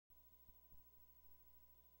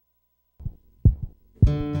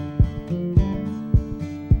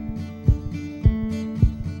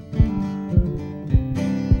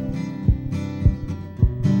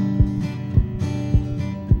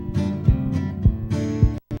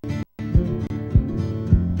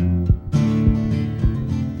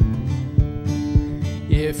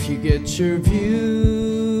If you get your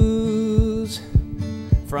views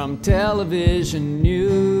from television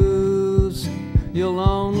news, you'll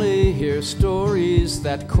only hear stories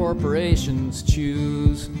that corporations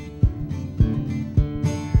choose.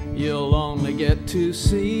 You'll only get to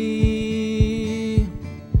see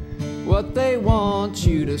what they want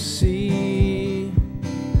you to see.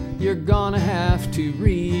 You're gonna have to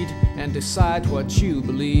read and decide what you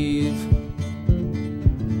believe.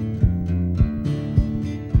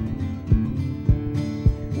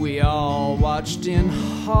 We all watched in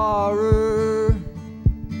horror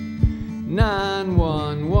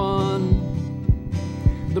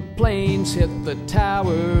 911. The planes hit the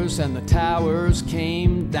towers and the towers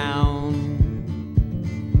came down.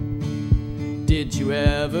 Did you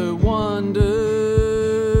ever wonder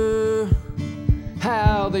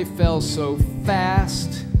how they fell so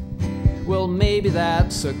fast? Well, maybe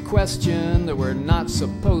that's a question that we're not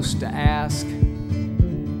supposed to ask.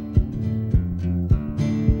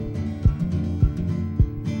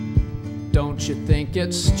 Don't you think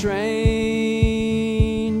it's strange?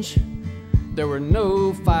 There were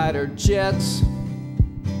no fighter jets.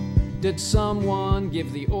 Did someone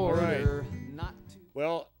give the order not to?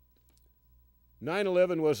 Well,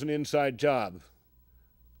 9/11 was an inside job,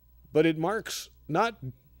 but it marks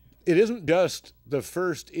it isn't just the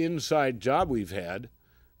first inside job we've had.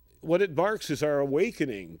 What it marks is our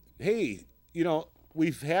awakening. Hey, you know,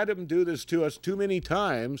 we've had them do this to us too many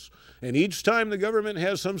times, and each time the government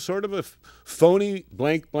has some sort of a phony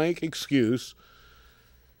blank excuse.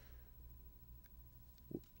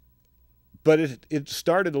 But it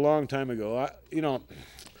started a long time ago. You know,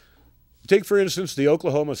 take, for instance, the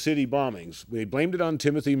Oklahoma City bombings. We blamed it on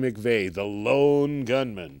Timothy McVeigh, the lone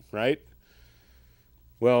gunman, right?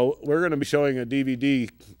 Well, we're going to be showing a DVD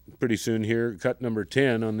pretty soon here, cut number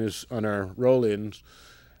 10 on our roll-ins,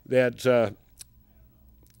 that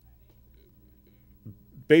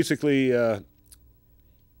basically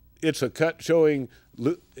it's a cut showing,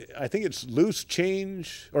 I think it's Loose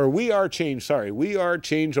Change, or We Are Change, sorry, We Are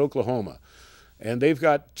Change Oklahoma. And they've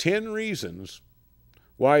got 10 reasons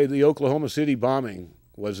why the Oklahoma City bombing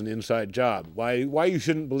was an inside job, why you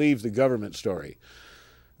shouldn't believe the government story.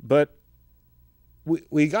 But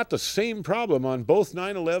we got the same problem on both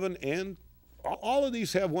 9/11, and all of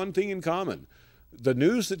these have one thing in common. The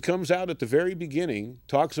news that comes out at the very beginning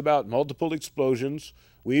talks about multiple explosions.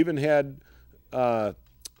 We even had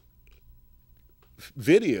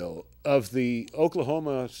video of the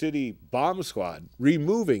Oklahoma City bomb squad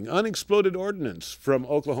removing unexploded ordnance from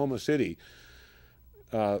Oklahoma City.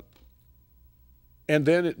 And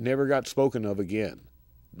then it never got spoken of again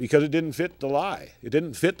because it didn't fit the lie. It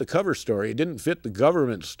didn't fit the cover story. It didn't fit the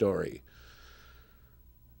government story.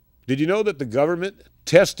 Did you know that the government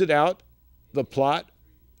tested out the plot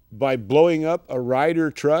by blowing up a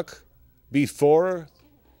Ryder truck before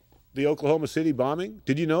the Oklahoma City bombing?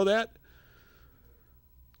 Did you know that?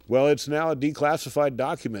 Well, it's now a declassified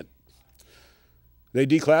document. They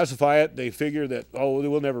declassify it. They figure that, oh,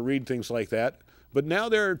 we'll never read things like that. But now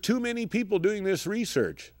there are too many people doing this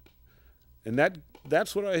research. And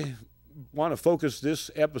that's what I want to focus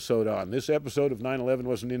this episode on. This episode of 9/11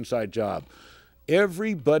 was an inside job.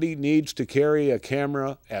 Everybody needs to carry a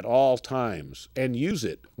camera at all times and use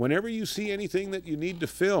it. Whenever you see anything that you need to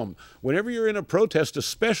film, whenever you're in a protest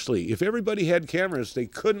especially, if everybody had cameras, they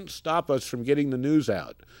couldn't stop us from getting the news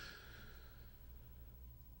out.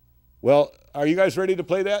 Well, are you guys ready to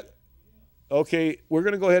play that? Okay, we're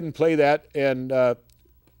going to go ahead and play that, and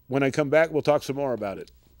when I come back, we'll talk some more about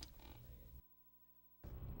it.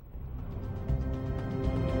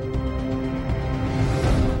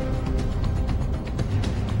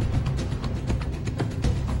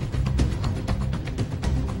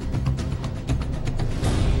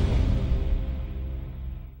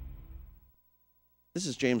 This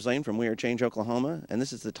is James Lane from We Are Change Oklahoma, and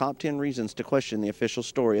this is the top 10 reasons to question the official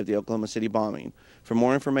story of the Oklahoma City bombing. For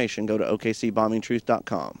more information, go to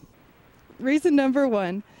okcbombingtruth.com. Reason number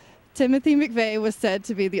 1, Timothy McVeigh was said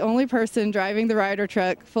to be the only person driving the Ryder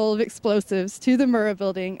truck full of explosives to the Murrah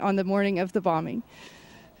building on the morning of the bombing.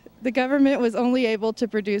 The government was only able to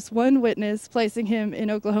produce one witness, placing him in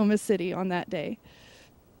Oklahoma City on that day.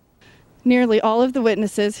 Nearly all of the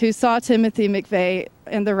witnesses who saw Timothy McVeigh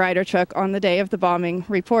and the Ryder truck on the day of the bombing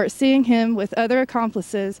report seeing him with other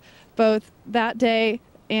accomplices both that day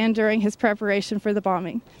and during his preparation for the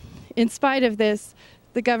bombing. In spite of this,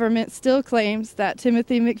 the government still claims that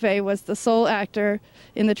Timothy McVeigh was the sole actor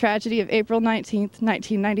in the tragedy of April 19,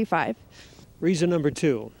 1995. Reason number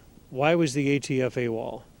 2, why was the ATF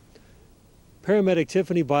AWOL? Paramedic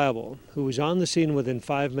Tiffany Bible, who was on the scene within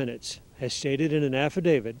 5 minutes, has stated in an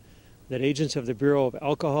affidavit that agents of the Bureau of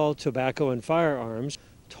Alcohol, Tobacco, and Firearms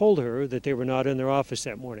told her that they were not in their office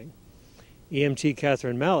that morning. EMT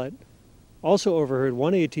Catherine Mallett also overheard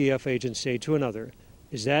one ATF agent say to another,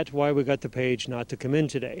 "Is that why we got the page not to come in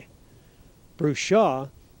today?" Bruce Shaw,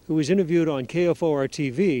 who was interviewed on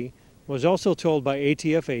KFOR-TV, was also told by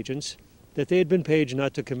ATF agents that they had been paged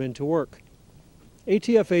not to come into work.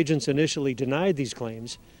 ATF agents initially denied these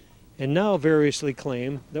claims and now variously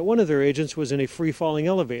claim that one of their agents was in a free-falling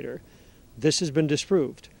elevator. This has been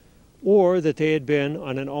disproved. Or that they had been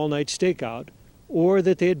on an all-night stakeout, or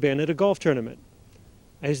that they had been at a golf tournament.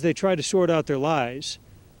 As they try to sort out their lies,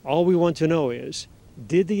 all we want to know is,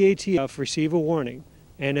 did the ATF receive a warning?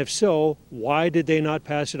 And if so, why did they not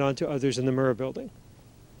pass it on to others in the Murrah building?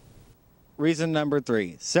 Reason number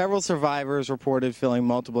 3. Several survivors reported feeling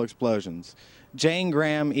multiple explosions. Jane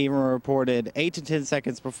Graham even reported 8 to 10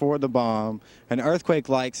 seconds before the bomb an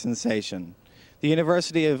earthquake-like sensation. The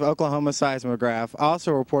University of Oklahoma seismograph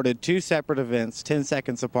also reported 2 separate events 10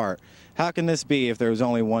 seconds apart. How can this be if there was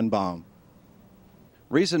only one bomb?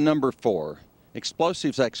 Reason number 4.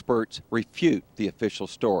 Explosives experts refute the official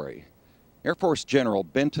story. Air Force General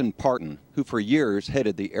Benton Parton, who for years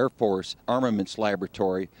headed the Air Force Armaments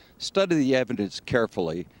Laboratory, studied the evidence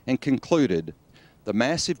carefully and concluded the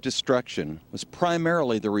massive destruction was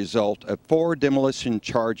primarily the result of 4 demolition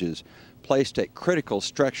charges placed at critical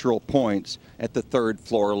structural points at the 3rd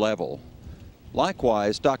floor level.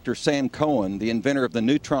 Likewise, Dr. Sam Cohen, the inventor of the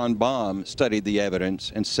neutron bomb, studied the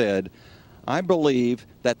evidence and said, "I believe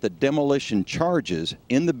that the demolition charges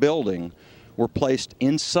in the building were placed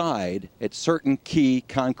inside at certain key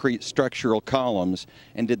concrete structural columns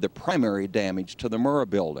and did the primary damage to the Murrah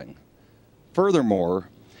building. Furthermore,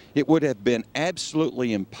 it would have been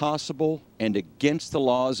absolutely impossible and against the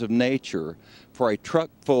laws of nature for a truck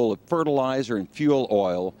full of fertilizer and fuel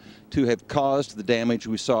oil to have caused the damage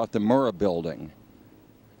we saw at the Murrah building.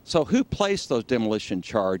 So who placed those demolition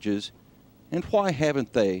charges, and why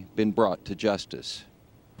haven't they been brought to justice?"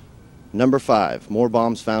 Number 5, more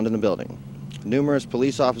bombs found in the building. Numerous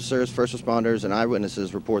police officers, first responders, and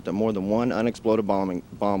eyewitnesses report that more than one unexploded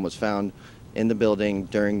bomb was found in the building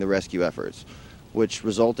during the rescue efforts, which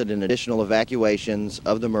resulted in additional evacuations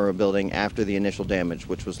of the Murrah building after the initial damage,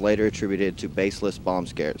 which was later attributed to baseless bomb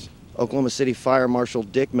scares. Oklahoma City Fire Marshal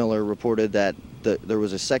Dick Miller reported that there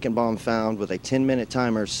was a second bomb found with a 10-minute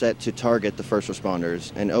timer set to target the first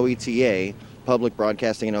responders, and OETA, Public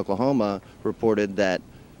Broadcasting in Oklahoma, reported that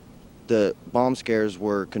the bomb scares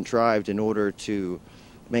were contrived in order to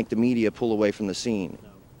make the media pull away from the scene.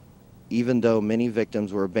 Even though many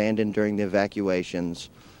victims were abandoned during the evacuations,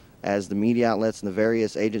 as the media outlets and the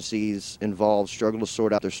various agencies involved struggle to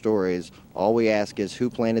sort out their stories, all we ask is who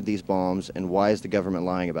planted these bombs and why is the government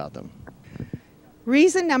lying about them?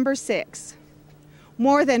 Reason number 6.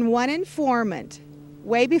 More than one informant,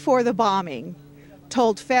 way before the bombing,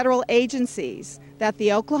 told federal agencies that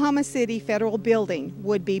the Oklahoma City federal building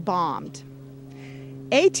would be bombed.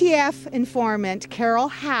 ATF informant Carol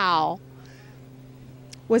Howe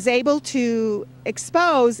was able to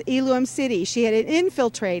expose Elohim City. She had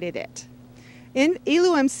infiltrated it.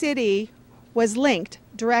 Elohim City was linked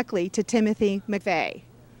directly to Timothy McVeigh.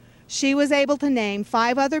 She was able to name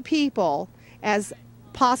 5 other people as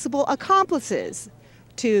possible accomplices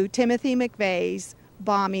to Timothy McVeigh's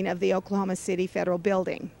bombing of the Oklahoma City federal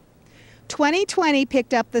building. 2020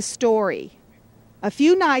 picked up the story. A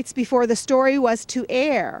few nights before the story was to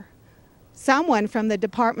air, someone from the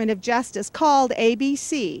Department of Justice called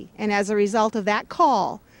ABC, and as a result of that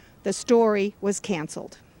call, the story was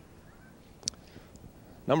canceled.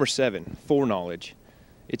 Number 7, foreknowledge.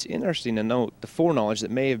 It's interesting to note the foreknowledge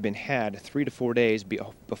that may have been had 3 to 4 days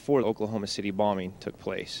before the Oklahoma City bombing took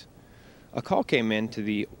place. A call came in to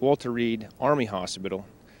the Walter Reed Army Hospital.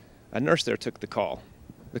 A nurse there took the call.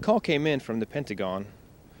 The call came in from the Pentagon,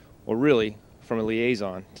 or really from a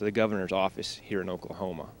liaison to the governor's office here in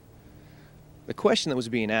Oklahoma. The question that was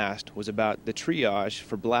being asked was about the triage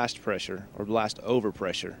for blast pressure or blast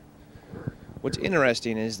overpressure. What's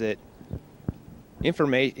interesting is that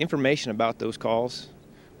information about those calls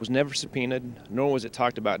was never subpoenaed, nor was it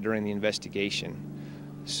talked about during the investigation.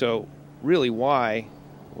 So really, why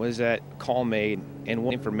was that call made and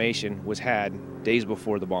what information was had days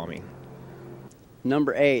before the bombing?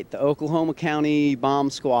 Number 8, the Oklahoma County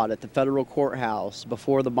Bomb Squad at the federal courthouse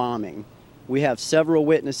before the bombing. We have several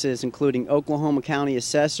witnesses, including Oklahoma County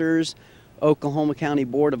assessors, Oklahoma County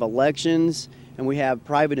Board of Elections, and we have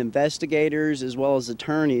private investigators as well as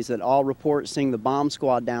attorneys that all report seeing the bomb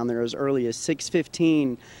squad down there as early as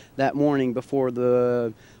 6:15 that morning before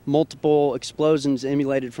the multiple explosions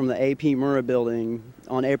emulated from the AP Murrah building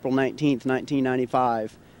on April 19th,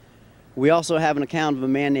 1995. We also have an account of a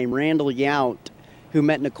man named Randall Yount who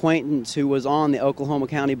met an acquaintance who was on the Oklahoma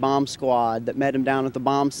County bomb squad that met him down at the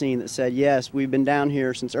bomb scene that said, yes, we've been down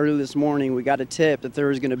here since early this morning. We got a tip that there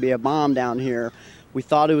was going to be a bomb down here. We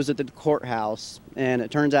thought it was at the courthouse, and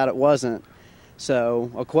it turns out it wasn't. So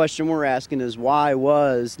a question we're asking is, why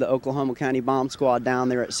was the Oklahoma County bomb squad down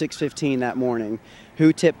there at 6:15 that morning?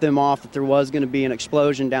 Who tipped them off that there was going to be an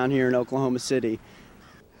explosion down here in Oklahoma City?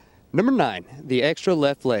 Number 9, the extra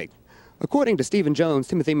left leg. According to Stephen Jones,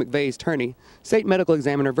 Timothy McVeigh's attorney, State Medical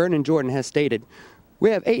Examiner Vernon Jordan has stated,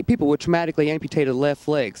 we have 8 people with traumatically amputated left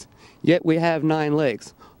legs, yet we have 9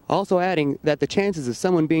 legs. Also adding that the chances of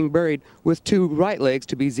someone being buried with 2 right legs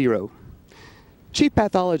to be 0. Chief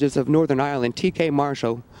pathologist of Northern Ireland, T.K.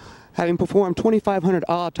 Marshall, having performed 2,500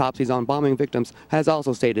 autopsies on bombing victims, has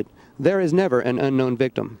also stated, there is never an unknown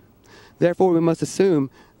victim. Therefore, we must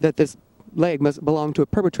assume that this leg must belong to a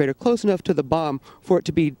perpetrator close enough to the bomb for it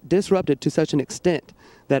to be disrupted to such an extent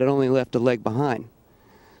that it only left a leg behind.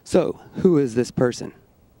 So, who is this person?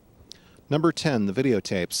 Number 10, the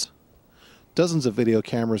videotapes. Dozens of video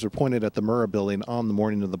cameras were pointed at the Murrah building on the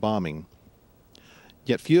morning of the bombing.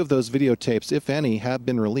 Yet few of those videotapes, if any, have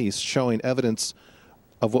been released showing evidence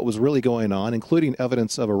of what was really going on, including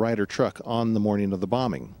evidence of a Ryder truck on the morning of the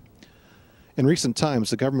bombing. In recent times,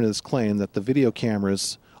 the government has claimed that the video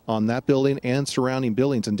cameras on that building and surrounding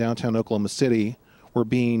buildings in downtown Oklahoma City were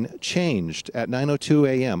being changed at 9:02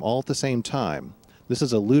 a.m. all at the same time. This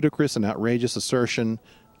is a ludicrous and outrageous assertion.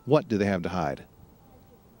 What do they have to hide?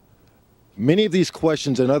 Many of these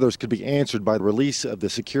questions and others could be answered by the release of the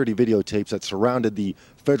security videotapes that surrounded the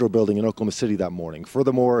federal building in Oklahoma City that morning.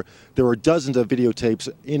 Furthermore, there were dozens of videotapes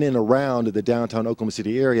in and around the downtown Oklahoma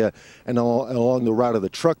City area and along the route of the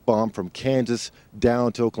truck bomb from Kansas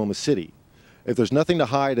down to Oklahoma City. If there's nothing to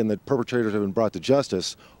hide and the perpetrators have been brought to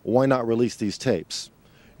justice, why not release these tapes?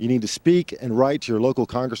 You need to speak and write to your local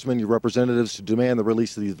congressmen, your representatives, to demand the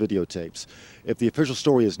release of these videotapes. If the official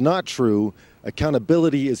story is not true,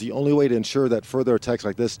 accountability is the only way to ensure that further attacks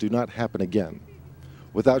like this do not happen again.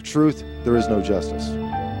 Without truth, there is no justice.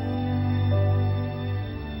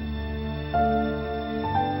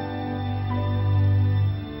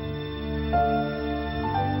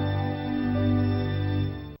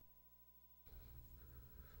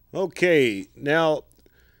 Okay, now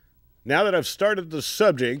that I've started the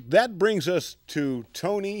subject, that brings us to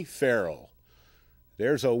Tony Farrell.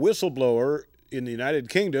 There's a whistleblower in the United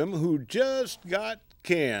Kingdom who just got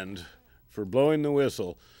canned for blowing the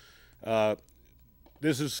whistle.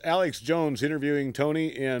 This is Alex Jones interviewing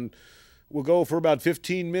Tony, and we'll go for about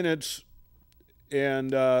 15 minutes,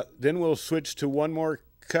 and then we'll switch to one more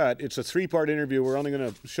cut. It's a 3-part interview. We're only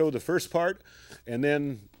going to show the first part, and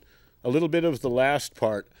then a little bit of the last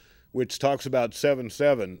part, which talks about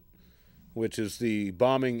 7/7, which is the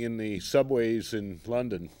bombing in the subways in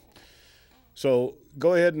London. So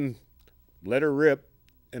go ahead and let her rip,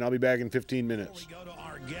 and I'll be back in 15 minutes. Before we go to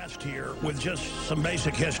our guest here with just some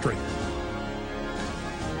basic history.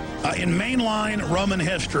 In mainline Roman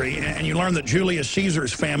history, and you learn that Julius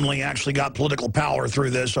Caesar's family actually got political power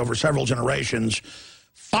through this over several generations,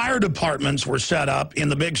 fire departments were set up in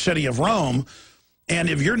the big city of Rome, and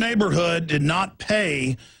if your neighborhood did not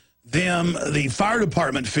pay them the fire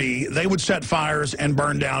department fee, they would set fires and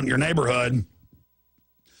burn down your neighborhood.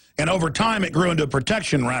 And over time, it grew into a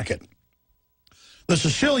protection racket. The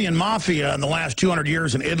Sicilian mafia in the last 200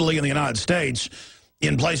 years in Italy and the United States,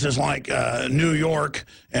 in places like New York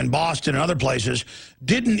and Boston and other places,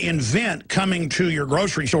 didn't invent coming to your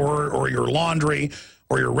grocery store or your laundry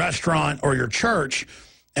or your restaurant or your church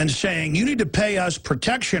and saying, you need to pay us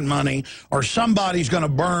protection money or somebody's going to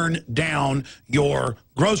burn down your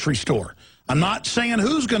grocery store. I'm not saying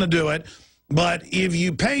who's going to do it, but if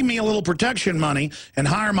you pay me a little protection money and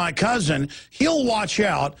hire my cousin, he'll watch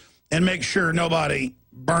out and make sure nobody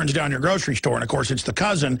burns down your grocery store. And, of course, it's the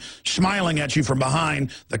cousin smiling at you from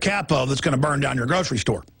behind the capo that's going to burn down your grocery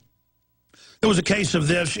store. There was a case of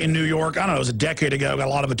this in New York, I don't know, it was a decade ago, got a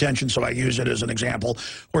lot of attention, so I use it as an example,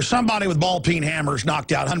 where somebody with ball-peen hammers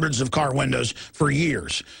knocked out hundreds of car windows for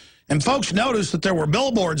years. And folks noticed that there were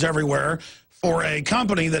billboards everywhere for a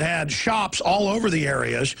company that had shops all over the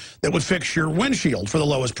areas that would fix your windshield for the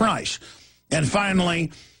lowest price. And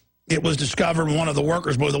finally, it was discovered when one of the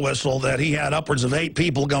workers blew the whistle that he had upwards of 8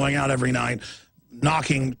 people going out every night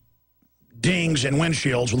knocking dings in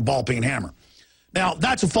windshields with a ball-peen hammer. Now,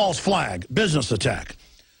 that's a false flag, business attack.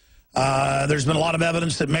 There's been a lot of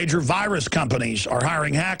evidence that major virus companies are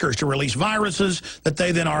hiring hackers to release viruses that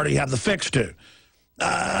they then already have the fix to.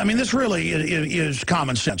 I mean, this really is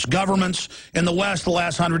common sense. Governments in the West the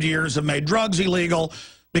last 100 years have made drugs illegal.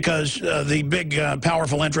 because the big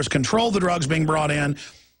powerful interests control the drugs being brought in.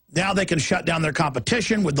 Now they can shut down their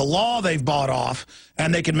competition with the law they've bought off,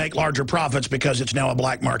 and they can make larger profits because it's now a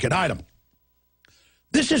black market item.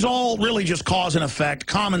 This is all really just cause and effect,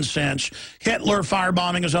 common sense. Hitler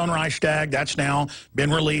firebombing his own Reichstag, that's now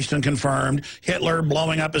been released and confirmed. Hitler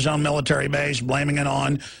blowing up his own military base, blaming it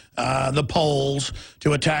on the Poles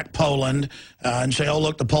to attack Poland and say, oh,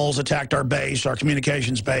 look, the Poles attacked our base, our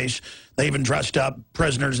communications base. They even dressed up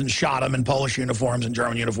prisoners and shot them in Polish uniforms and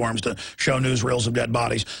German uniforms to show newsreels of dead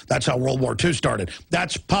bodies. That's how World War II started.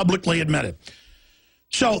 That's publicly admitted.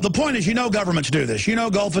 So the point is, you know governments do this. You know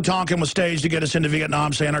Gulf of Tonkin was staged to get us into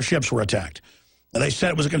Vietnam saying our ships were attacked. They said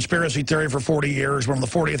it was a conspiracy theory for 40 years. When on the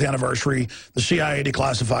 40th anniversary, the CIA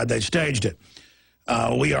declassified they staged it.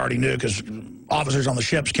 We already knew because officers on the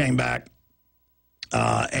ships came back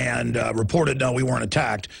and reported, no, we weren't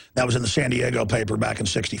attacked. That was in the San Diego paper back in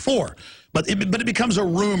 '64. But it becomes a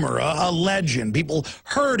rumor, a legend. People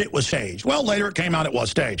heard it was staged. Well, later it came out it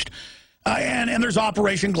was staged. And there's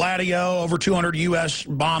Operation Gladio, over 200 U.S.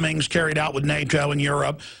 bombings carried out with NATO in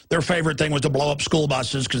Europe. Their favorite thing was to blow up school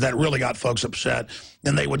buses because that really got folks upset.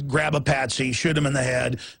 Then they would grab a patsy, shoot him in the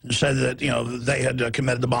head, and say that, you know, they had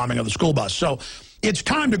committed the bombing of the school bus. So it's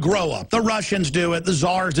time to grow up. The Russians do it. The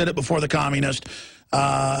Tsars did it before the communists.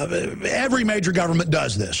 Every major government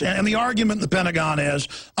does this. And the argument in the Pentagon is,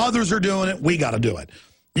 others are doing it, we got to do it.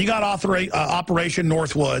 You got Operation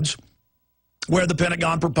Northwoods, where the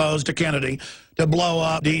Pentagon proposed to Kennedy to blow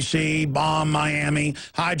up D.C., bomb Miami,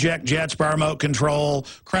 hijack jets by remote control,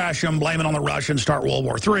 crash them, blame it on the Russians, start World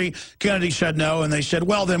War III. Kennedy said no, and they said,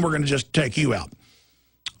 well, then we're going to just take you out.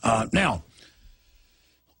 Now,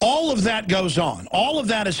 all of that goes on. All of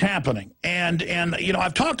that is happening. And you know,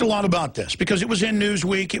 I've talked a lot about this because it was in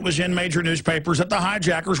Newsweek, it was in major newspapers that the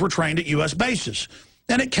hijackers were trained at U.S. bases.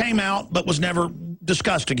 And it came out, but was never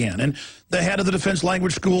discussed again. And the head of the Defense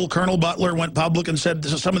Language School, Colonel Butler, went public and said,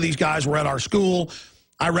 some of these guys were at our school.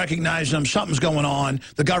 I recognize them. Something's going on.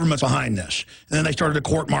 The government's behind this. And then they started a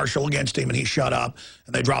court-martial against him, and he shut up,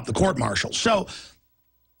 and they dropped the court-martial. So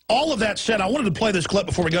all of that said, I wanted to play this clip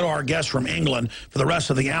before we go to our guest from England for the rest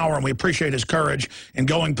of the hour, and we appreciate his courage in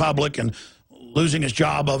going public and losing his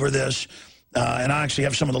job over this. And I actually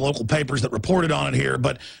have some of the local papers that reported on it here.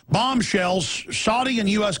 But bombshells, Saudi and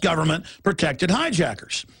U.S. government protected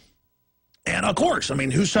hijackers. And, of course, I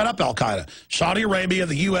mean, who set up al-Qaeda? Saudi Arabia,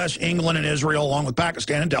 the U.S., England, and Israel, along with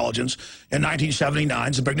Pakistan intelligence in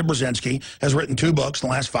 1979. Zbigniew Brzezinski has written 2 books in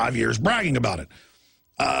the last 5 years bragging about it.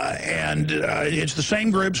 It's the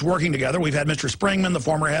same groups working together. We've had Mr. Springman, the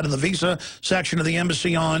former head of the visa section of the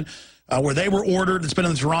embassy, on, where they were ordered. It's been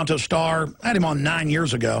in the Toronto Star. I had him on 9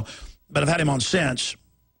 years ago, but I've had him on since.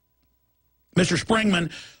 Mr.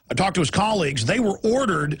 Springman, I talked to his colleagues. They were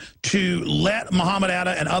ordered to let Mohammed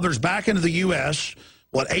Atta and others back into the U.S.,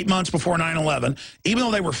 8 months before 9/11, even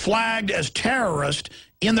though they were flagged as terrorists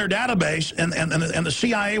in their database, and the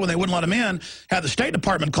CIA, when they wouldn't let them in, had the State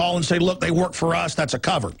Department call and say, look, they work for us, that's a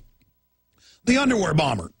cover. The underwear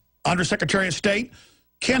bomber, Undersecretary of State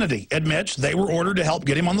Kennedy, admits they were ordered to help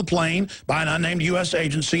get him on the plane by an unnamed U.S.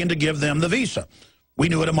 agency and to give them the visa. We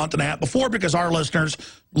knew it a month and a half before because our listeners,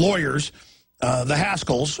 lawyers, the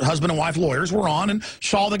Haskells, husband and wife lawyers, were on and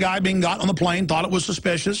saw the guy being got on the plane, thought it was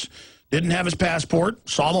suspicious, didn't have his passport,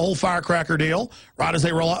 saw the whole firecracker deal right as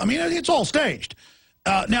they roll out. I mean, it's all staged.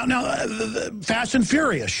 Now, Fast and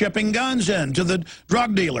Furious, shipping guns in to the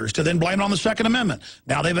drug dealers to then blame it on the Second Amendment.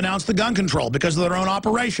 Now they've announced the gun control because of their own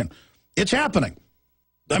operation. It's happening.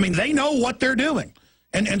 I mean, they know what they're doing.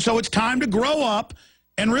 And so it's time to grow up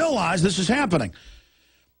and realize this is happening.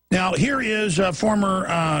 Now, here is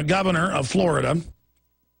former governor of Florida,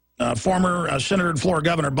 former Senator and Florida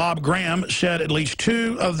Governor Bob Graham said at least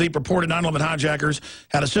 2 of the purported 9/11 hijackers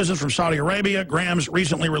had assistance from Saudi Arabia. Graham's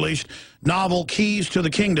recently released novel, Keys to the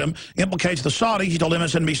Kingdom, implicates the Saudis. He told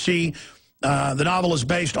MSNBC the novel is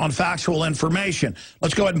based on factual information.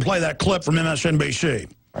 Let's go ahead and play that clip from MSNBC.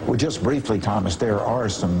 Well, just briefly, Thomas, there are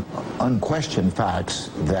some unquestioned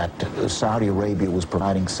facts that Saudi Arabia was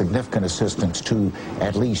providing significant assistance to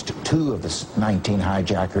at least 2 of the 19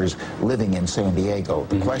 hijackers living in San Diego.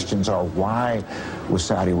 The questions are, why was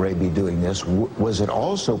Saudi Arabia doing this? Was it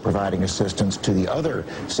also providing assistance to the other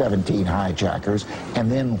 17 hijackers? And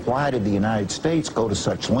then why did the United States go to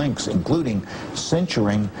such lengths, including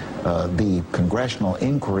censuring the Congressional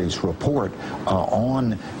Inquiry's report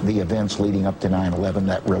on the events leading up to 9/11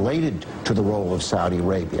 that related to the role of Saudi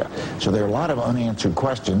Arabia? So there are a lot of unanswered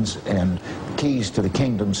questions, and Keys to the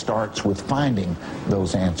Kingdom starts with finding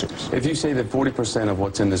those answers. If you say that 40% of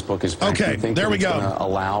what's in this book is fact, okay, you think there we it's go. going to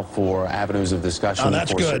allow for avenues of discussion? Oh,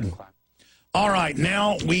 that's good. All right,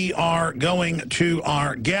 now we are going to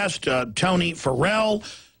our guest, Tony Farrell,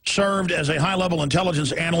 served as a high-level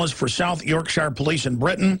intelligence analyst for South Yorkshire Police in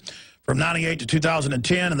Britain from 98 to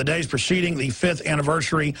 2010. In the days preceding the 5th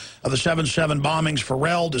anniversary of the 7/7 bombings,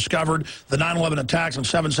 Farrell discovered the 9/11 attacks and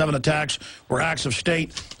 7/7 attacks were acts of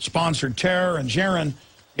state-sponsored terror. And Jaron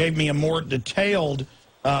gave me a more detailed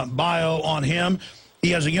bio on him. He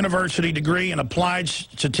has a university degree in applied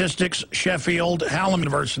statistics, Sheffield, Hallam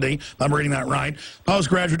University, if I'm reading that right.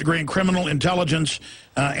 Postgraduate degree in criminal intelligence,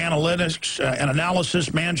 analytics and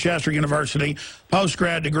analysis, Manchester University.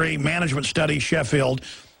 Postgrad degree, management studies, Sheffield.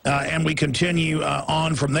 And we continue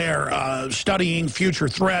on from there, studying future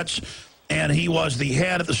threats. And he was the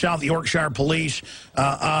head of the South Yorkshire Police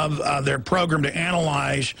of their program to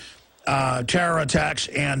analyze terror attacks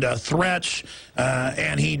and threats,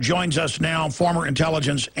 and he joins us now, former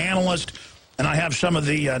intelligence analyst, and I have some of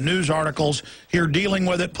the news articles here dealing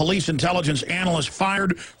with it. Police intelligence analyst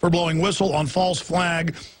fired for blowing whistle on false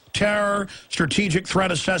flag terror. Strategic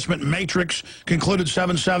threat assessment matrix concluded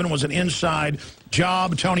 7/7 was an inside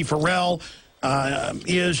job. Tony Farrell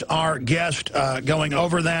is our guest going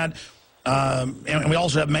over that. And we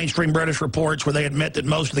also have mainstream British reports where they admit that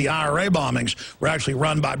most of the IRA bombings were actually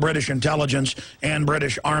run by British intelligence and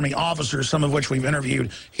British Army officers, some of which we've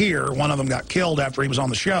interviewed here. One of them got killed after he was on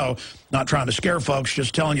the show. Not trying to scare folks,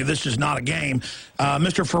 just telling you this is not a game.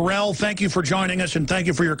 Mr. Farrell, thank you for joining us, and thank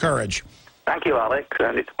you for your courage. Thank you, Alex,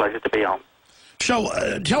 and it's a pleasure to be on.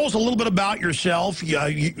 So tell us a little bit about yourself, your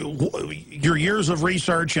years of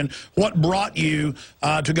research, and what brought you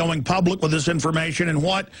to going public with this information, and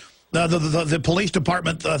what the police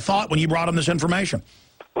department thought when you brought them this information.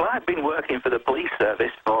 Well, I've been working for the police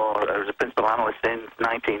service as a principal analyst since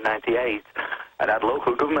 1998, and had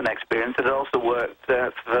local government experience, and also worked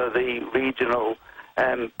for the regional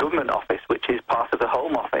government office, which is part of the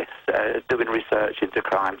Home Office, doing research into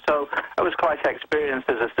crime. So I was quite experienced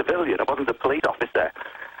as a civilian. I wasn't a police officer.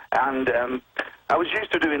 And I was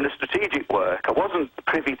used to doing the strategic work. I wasn't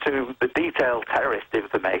privy to the detailed terrorist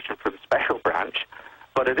information from Special Branch,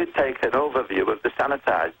 but I did take an overview of the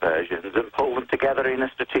sanitized versions and pull them together in a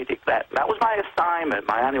strategic threat. That was my assignment,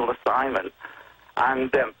 my annual assignment.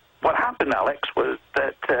 And what happened, Alex, was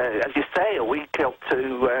that, as you say, a week up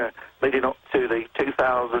to leading up to the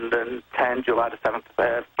 2010 July the 7th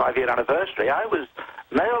 5-year anniversary, I was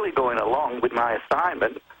merely going along with my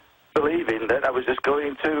assignment, believing that I was just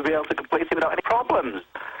going to be able to complete it without any problems.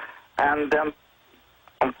 And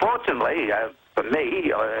unfortunately, for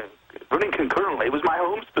me, running concurrently was my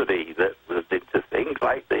home study that was into things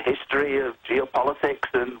like the history of geopolitics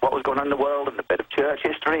and what was going on in the world, and a bit of church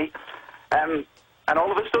history. And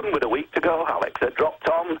all of a sudden, with a week to go, Alex, I dropped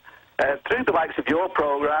on, through the likes of your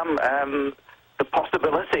program, the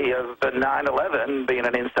possibility of 9/11 being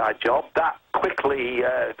an inside job. That quickly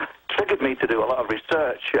triggered me to do a lot of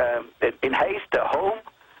research in haste at home,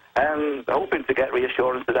 and hoping to get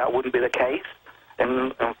reassurance that that wouldn't be the case.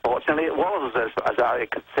 And unfortunately, it was. As I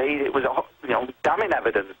could see, it was, damning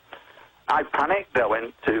evidence. I panicked. I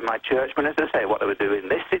went to my church minister to say what I would do in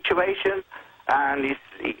this situation, and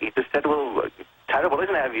he just said, "Well, it's terrible,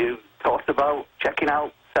 isn't it? Have you thought about checking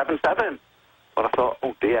out 7/7?" Well, I thought,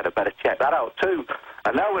 oh dear, I better check that out too.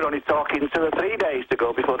 And now we're only talking 2 or 3 days to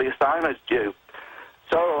go before the assignment's due.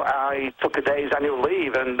 So I took a day's annual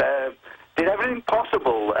leave and did everything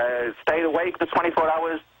possible. Stayed awake for 24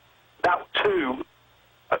 hours. That too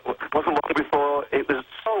wasn't long before it was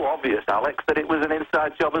so obvious, Alex, that it was an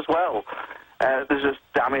inside job as well. There's just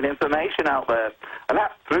damning information out there. And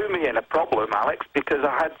that threw me in a problem, Alex, because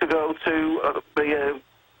I had to go to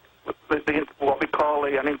what we call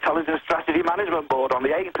an Intelligence Strategy Management Board on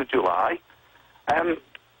the 8th of July. And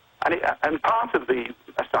part of the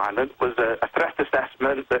assignment was a threat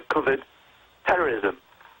assessment that covered terrorism.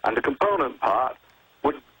 And the component part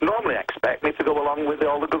would normally expect me to go along with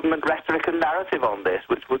all the government rhetoric and narrative on this,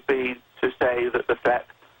 which would be to say that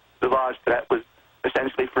the large threat was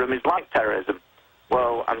essentially from Islamic terrorism.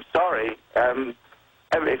 Well, I'm sorry.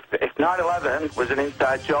 If 9/11 was an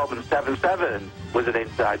inside job and 7/7 was an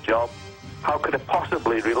inside job, how could I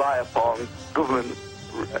possibly rely upon government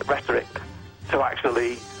rhetoric to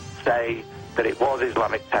actually say that it was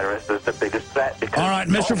Islamic terrorists as the biggest threat? All right,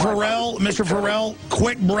 Mr. Farrell,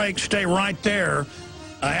 quick break. Stay right there.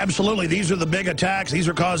 Absolutely, these are the big attacks. These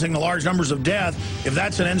are causing the large numbers of death. If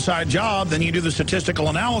that's an inside job, then you do the statistical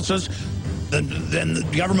analysis. Then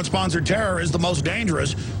government-sponsored terror is the most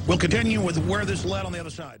dangerous. We'll continue with where this led on the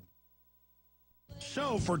other side.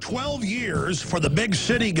 So for 12 years, for the big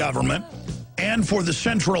city government and for the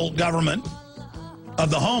central government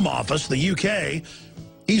of the Home Office, the UK,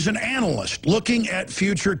 He's an analyst looking at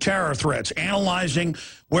future terror threats, analyzing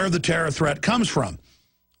where the terror threat comes from.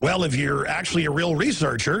 Well, if you're actually a real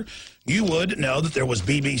researcher, you would know that there was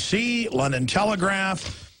BBC, London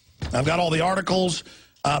Telegraph. I've got all the articles.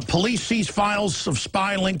 Police seize files of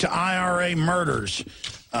spy linked to IRA murders.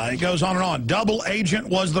 It goes on and on. Double agent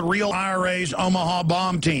was the real IRA's Omaha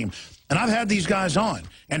bomb team. And I've had these guys on.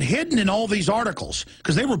 And hidden in all these articles,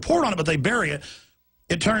 because they report on it, but they bury it,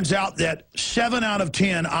 it turns out that 7 out of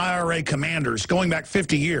 10 IRA commanders, going back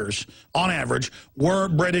 50 years, on average, were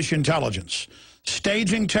British intelligence,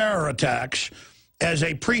 staging terror attacks as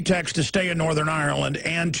a pretext to stay in Northern Ireland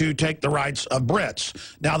and to take the rights of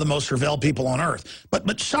Brits, now the most surveilled people on Earth.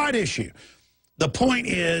 But side issue. The point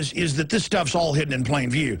is that this stuff's all hidden in plain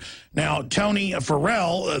view. Now, Tony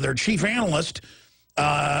Farrell, their chief analyst,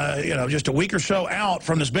 just a week or so out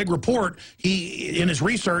from this big report, in his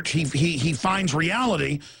research, he finds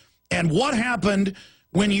reality. And what happened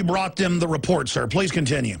when you brought them the report, sir? Please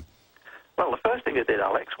continue. Well, the first thing I did,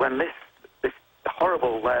 Alex, when this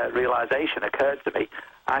horrible realization occurred to me,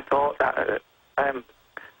 I thought that I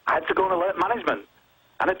had to go and alert management.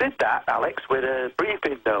 And I did that, Alex, with a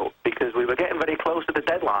briefing note, because we were getting very close to the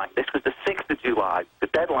deadline. This was the 6th of July. The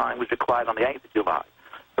deadline was required on the 8th of July.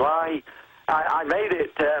 So I made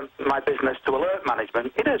it my business to alert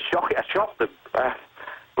management. I shocked them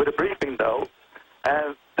with a briefing note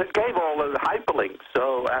that gave all the hyperlinks.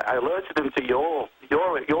 So I alerted them to your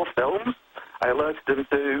films. I alerted them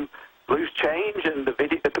to Loose Change and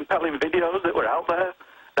the compelling videos that were out there.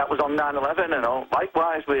 That was on 9/11, and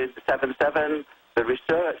likewise with 7/7, the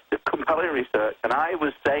research, the compelling research. And I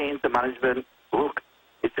was saying to management, look,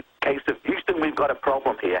 it's a case of Houston, we've got a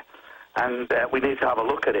problem here. And we need to have a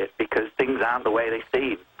look at it because things aren't the way they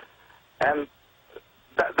seem. And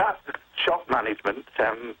that shocked management.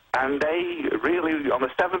 And they really, on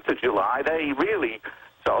the 7th of July, they really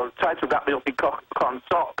sort of tried to wrap me up in cotton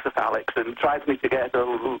socks, Alex, and tried me to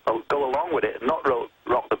go along with it and not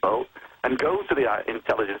rock the boat and go to the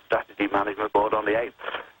Intelligence Strategy Management Board on the 8th,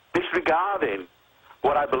 disregarding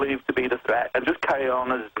what I believe to be the threat, and just carry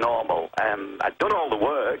on as normal. I'd done all the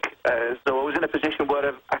work, so I was in a position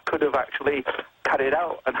where I could have actually carried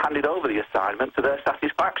out and handed over the assignment to their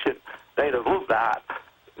satisfaction. They'd have loved that.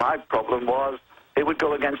 My problem was it would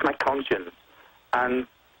go against my conscience. And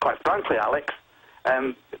quite frankly, Alex,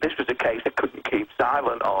 this was a case I couldn't keep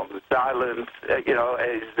silent on. Silence, it's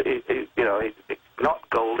not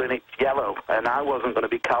golden, it's yellow. And I wasn't going to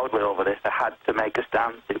be cowardly over this. I had to make a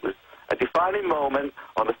stance. It was a defining moment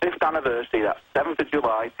on the 5th anniversary, that 7th of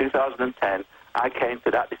July, 2010, I came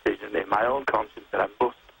to that decision in my own conscience that I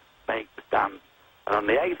must make the stand. And on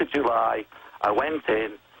the 8th of July, I went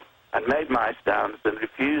in and made my stance and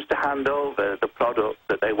refused to hand over the product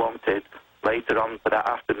that they wanted later on for that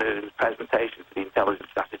afternoon's presentation for the Intelligence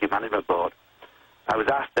Strategy Management Board. I was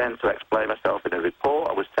asked then to explain myself in a report.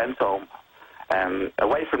 I was sent home,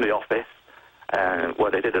 away from the office,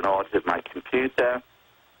 where they did an audit of my computer.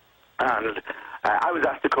 And I was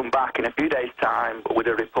asked to come back in a few days' time with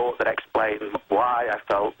a report that explained why I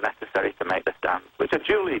felt necessary to make the stance, which I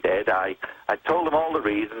duly did. I told them all the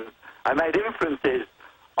reasons. I made inferences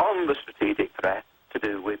on the strategic threat to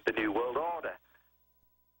do with the New World Order.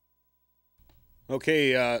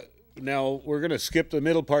 Okay, now we're going to skip the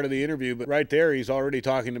middle part of the interview, but right there he's already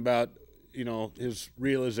talking about, his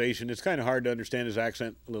realization. It's kind of hard to understand his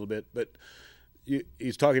accent a little bit, but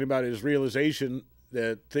he's talking about his realization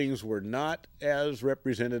that things were not as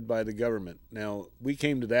represented by the government. Now, we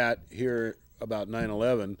came to that here about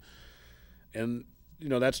 9/11, and,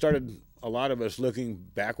 that started a lot of us looking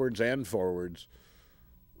backwards and forwards.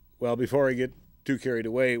 Well, before I get too carried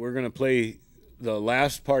away, we're going to play the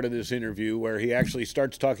last part of this interview where he actually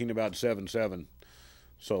starts talking about 7/7.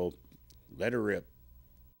 So, let her rip.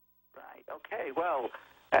 Right, okay, well,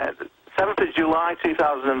 7th of July,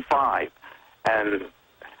 2005, and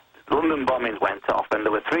London bombings went off, and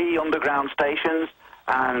there were 3 underground stations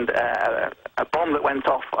and a bomb that went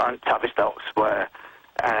off on Tavistock Square.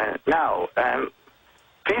 Now,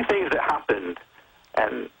 few things that happened,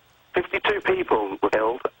 52 people were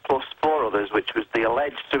killed, plus 4 others, which was the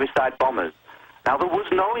alleged suicide bombers. Now, there was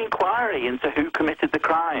no inquiry into who committed the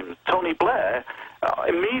crimes. Tony Blair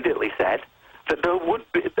immediately said that there would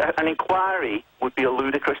be an inquiry would be a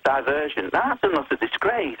ludicrous diversion. Now, that's another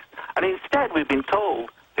disgrace. And instead, we've been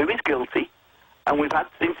told who is guilty, and we've had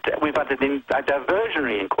a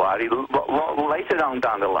diversionary inquiry later on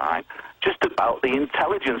down the line just about the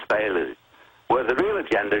intelligence failures, where the real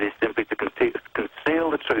agenda is simply to conceal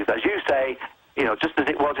the truth, as you say, just as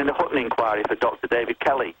it was in the Hutton inquiry for Dr. David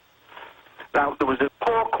Kelly. Now, there was a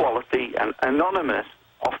poor quality and anonymous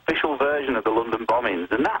official version of the London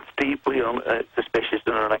bombings, and that's deeply suspicious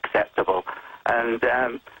and unacceptable. And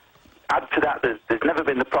add to that, there's never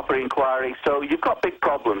been the proper inquiry, so you've got big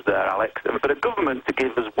problems there, Alex. And for the government to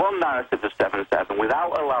give us one narrative of 7/7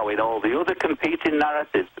 without allowing all the other competing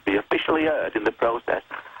narratives to be officially heard in the process,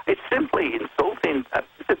 it's simply insulting.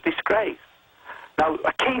 It's a disgrace. Now,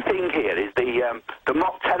 a key thing here is the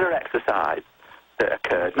mock terror exercise that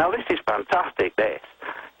occurred. Now, this is fantastic, this.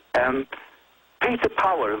 Peter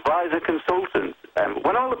Power, advisor consultant,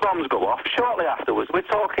 when all the bombs go off, shortly afterwards, we're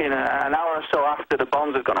talking an hour or so after the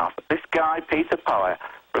bombs have gone off, this guy, Peter Power,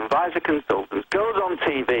 advisor consultants, goes on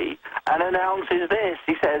TV and announces this.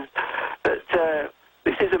 He says that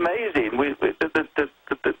this is amazing.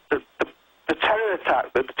 The terror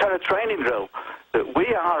attack, the terror training drill that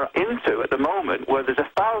we are into at the moment, where there's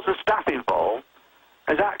 1,000 staff involved,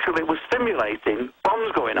 was simulating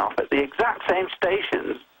bombs going off at the exact same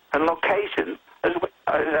stations and locations as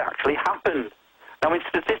actually happened. Now, in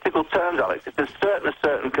statistical terms, Alex, it's as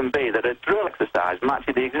certain can be that a drill exercise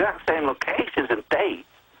matching the exact same locations and dates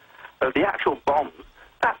of the actual bombs,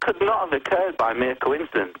 that could not have occurred by mere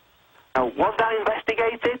coincidence. Now, was that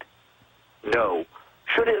investigated? No.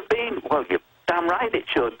 Should it have been? Well, you're damn right it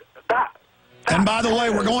should. And by the way,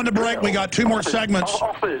 we're going to break. We got 2 more segments.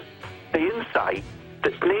 Offers the insight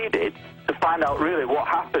that's needed to find out really what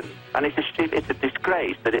happened. And it's a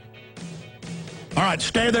disgrace that it... All right,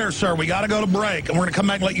 stay there, sir. We got to go to break, and we're going to come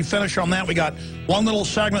back and let you finish on that. We got one little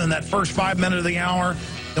segment in that first 5 minutes of the hour.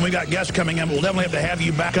 Then we got guests coming in. We'll definitely have to have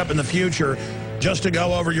you back up in the future just to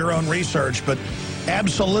go over your own research. But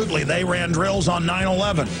absolutely, they ran drills on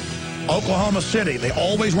 9/11. Oklahoma City, they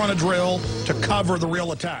always run a drill to cover the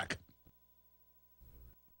real attack.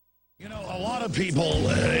 You know, a lot of people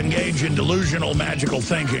engage in delusional, magical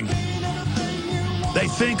thinking. They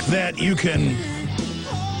think that you can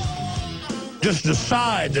just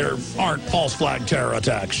decide there aren't false flag terror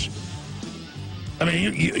attacks. I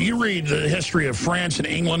mean, you read the history of France and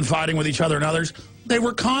England fighting with each other and others. They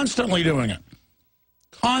were constantly doing it.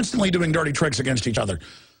 Constantly doing dirty tricks against each other.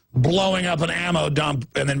 Blowing up an ammo dump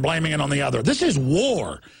and then blaming it on the other. This is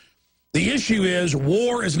war. The issue is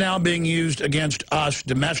war is now being used against us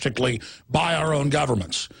domestically by our own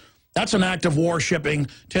governments. That's an act of war, shipping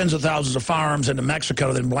tens of thousands of firearms into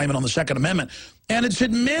Mexico, then blame it on the Second Amendment. And it's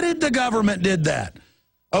admitted the government did that.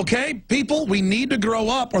 Okay, people, we need to grow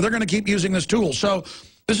up or they're going to keep using this tool. So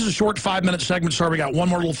this is a short 5-minute segment. Sorry, we got one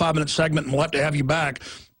more little 5-minute segment, and we'll have to have you back.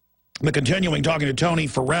 But continuing talking to Tony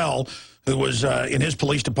Farrell, who was in his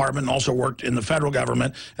police department and also worked in the federal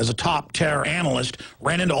government as a top terror analyst,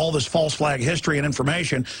 ran into all this false flag history and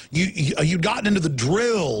information. You'd gotten into the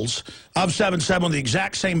drills of 7/7, the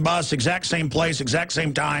exact same bus, exact same place, exact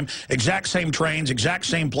same time, exact same trains, exact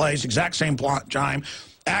same place, exact same time.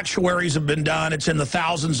 Actuaries have been done. It's in the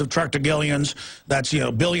thousands of tructagillions. That's,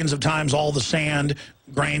 billions of times all the sand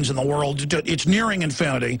grains in the world. It's nearing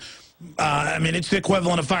infinity. I mean, it's the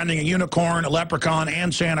equivalent of finding a unicorn, a leprechaun,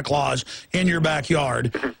 and Santa Claus in your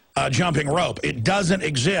backyard jumping rope. It doesn't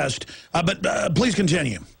exist. But please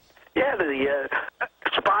continue. Yeah, the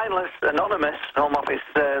spineless, anonymous Home Office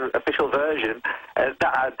official version that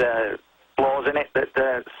had flaws in it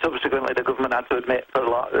that subsequently the government had to admit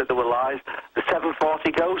that there were lies. The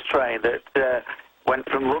 740 ghost train that went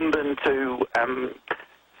from London to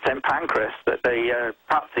St Pancras that the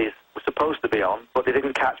Patsies were supposed to be on, but they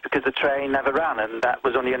didn't catch because the train never ran, and that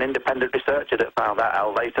was only an independent researcher that found that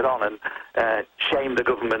out later on and shamed the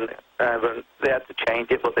government. They had to change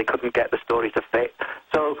it, but they couldn't get the story to fit.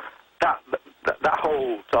 So that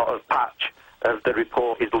whole sort of patch of the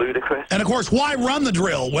report is ludicrous. And, of course, why run the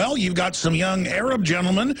drill? Well, you've got some young Arab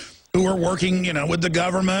gentlemen who are working, with the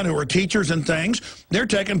government, who are teachers and things. They're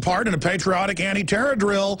taking part in a patriotic anti-terror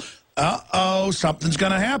drill. Uh-oh, something's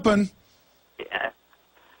going to happen. Yeah.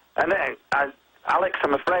 And Alex,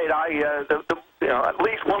 I'm afraid at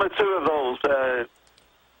least 1 or 2 of those,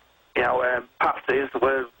 Patsies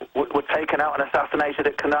were taken out and assassinated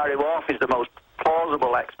at Canary Wharf is the most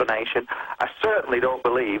plausible explanation. I certainly don't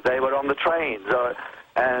believe they were on the trains.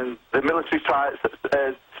 And the military-style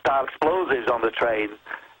explosives on the trains,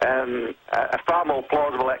 a far more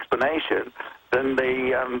plausible explanation than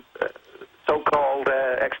the so-called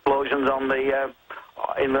explosions on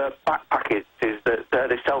in the back packages that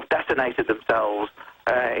they self-detonated themselves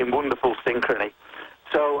in wonderful synchrony.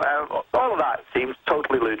 So all of that seems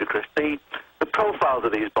totally ludicrous. The profiles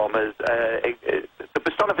of these bombers, the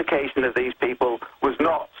personification of these people was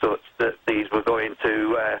not such that these were going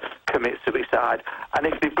to commit suicide. And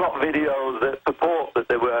if they've got videos that purport that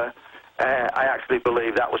they were, I actually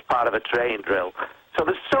believe that was part of a train drill. So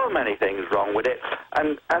there's so many things wrong with it.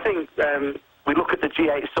 And I think we look at the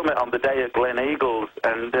G8 summit on the day of Glen Eagles,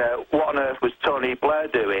 and what on earth was Tony Blair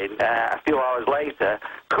doing a few hours later,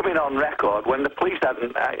 coming on record when the police had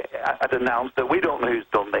announced that we don't know who's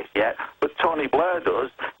done this yet, but Tony Blair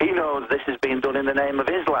does. He knows this is being done in the name of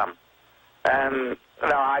Islam. Now,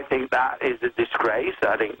 I think that is a disgrace.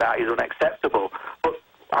 I think that is unacceptable. But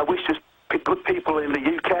I wish just good people in the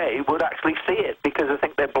UK would actually see it, because I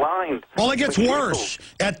think they're blind. Well, it gets worse.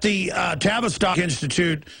 At the Tavistock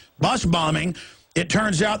Institute bus bombing, it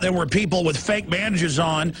turns out there were people with fake bandages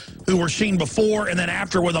on who were seen before and then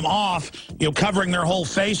after with them off, you know, covering their whole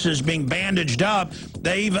faces, being bandaged up.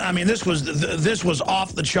 They even, I mean, this was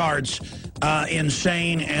off the charts,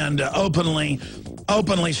 insane and openly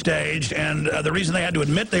staged. And the reason they had to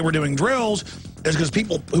admit they were doing drills is because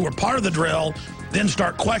people who were part of the drill then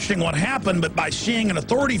start questioning what happened, but by seeing an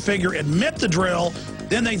authority figure admit the drill,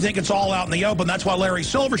 then they think it's all out in the open. That's why Larry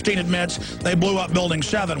Silverstein admits they blew up Building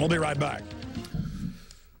 7. We'll be right back.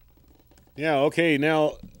 Yeah, okay,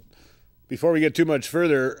 now, before we get too much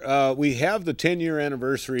further, we have the 10-year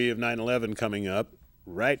anniversary of 9/11 coming up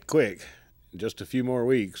right quick, in just a few more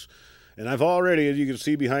weeks. And I've already, as you can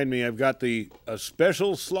see behind me, I've got a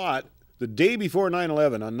special slot the day before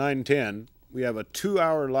 9/11 on 9/10. We have a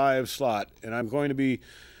 2-hour live slot, and I'm going to be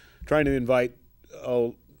trying to invite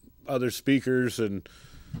other speakers, and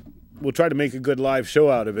we'll try to make a good live show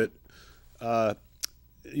out of it.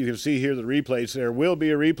 You can see here the replays. There will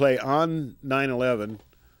be a replay on 9/11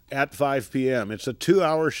 at 5 p.m. It's a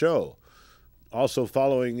 2-hour show. Also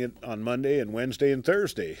following it on Monday and Wednesday and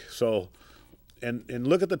Thursday. So, and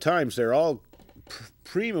look at the times. They're all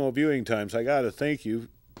primo viewing times. I got to thank you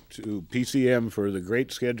to PCM for the great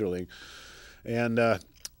scheduling. And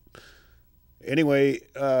anyway,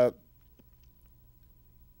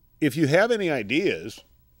 if you have any ideas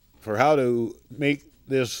for how to make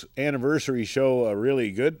this anniversary show a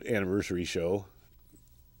really good anniversary show,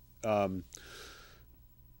 why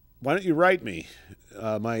don't you write me?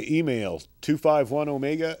 My email,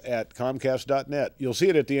 251omega@comcast.net. You'll see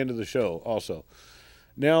it at the end of the show also.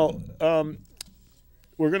 Now,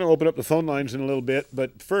 we're going to open up the phone lines in a little bit,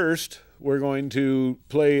 but first we're going to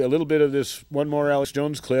play a little bit of this one more Alex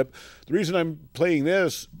Jones clip. The reason I'm playing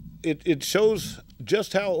this, it shows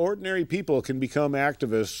just how ordinary people can become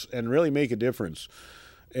activists and really make a difference.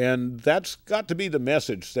 And that's got to be the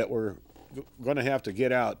message that we're going to have to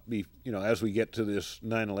get out, as we get to this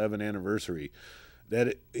 9/11 anniversary.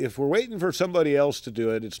 That if we're waiting for somebody else to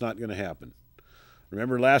do it, it's not going to happen.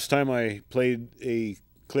 Remember last time I played a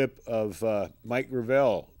clip of Mike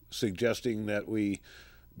Gravel suggesting that we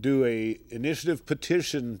do a initiative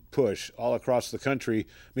petition push all across the country,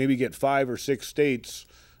 maybe get 5 or 6 states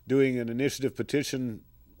doing an initiative petition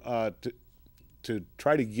to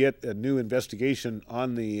try to get a new investigation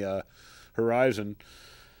on the horizon.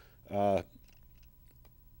 But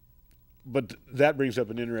that brings up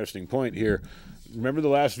an interesting point here. Remember the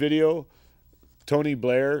last video? Tony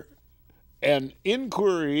Blair, an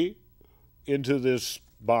inquiry into this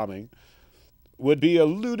bombing would be a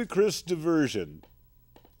ludicrous diversion.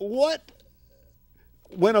 What?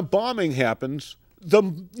 When a bombing happens,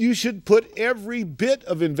 you should put every bit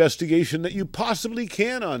of investigation that you possibly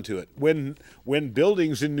can onto it. When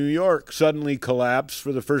buildings in New York suddenly collapse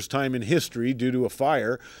for the first time in history due to a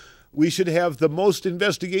fire, we should have the most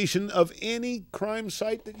investigation of any crime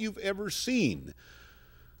site that you've ever seen.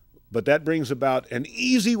 But that brings about an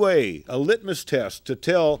easy way, a litmus test to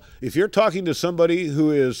tell if you're talking to somebody who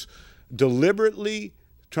is deliberately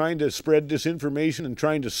trying to spread disinformation and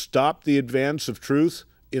trying to stop the advance of truth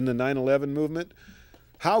in the 9/11 movement.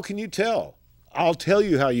 How can you tell? I'll tell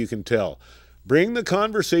you how you can tell. Bring the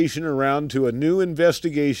conversation around to a new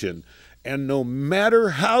investigation, and no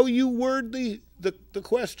matter how you word the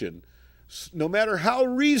question, no matter how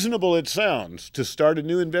reasonable it sounds to start a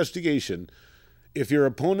new investigation, if your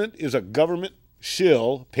opponent is a government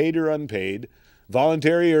shill, paid or unpaid,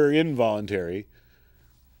 voluntary or involuntary,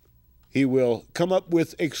 he will come up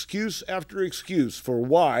with excuse after excuse for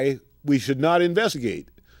why we should not investigate.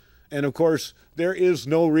 And of course, there is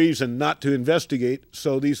no reason not to investigate,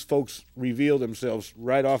 so these folks reveal themselves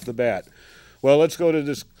right off the bat. Well, let's go to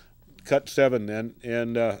this cut 7 then,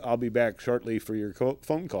 and I'll be back shortly for your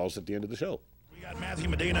phone calls at the end of the show. We got Matthew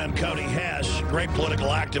Medina and Cody Hess, great political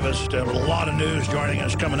activist with a lot of news joining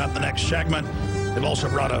us coming up the next segment. They've also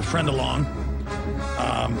brought a friend along,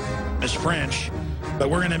 Miss French. But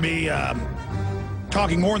we're going to be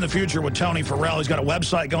talking more in the future with Tony Farrell. He's got a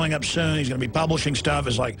website going up soon. He's going to be publishing stuff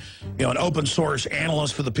as an open source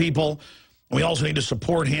analyst for the people. We also need to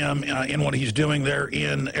support him in what he's doing there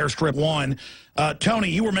in Airstrip 1. Tony,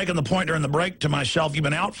 you were making the point during the break to myself, you've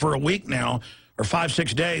been out for a week now. or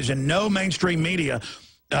 5-6 days, and no mainstream media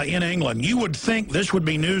in England. You would think this would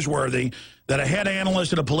be newsworthy, that a head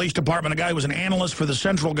analyst at a police department, a guy who was an analyst for the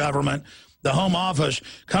central government, the Home Office,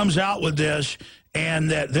 comes out with this, and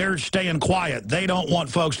that they're staying quiet. They don't want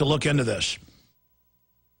folks to look into this.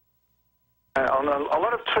 On a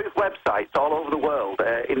lot of truth websites all over the world,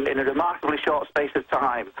 in a remarkably short space of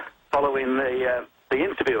time, following the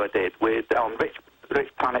interview I did on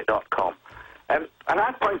richplanet.com. And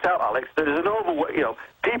I point out, Alex, that there's an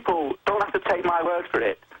people don't have to take my word for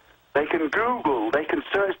it. They can Google, they can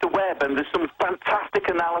search the web, and there's some fantastic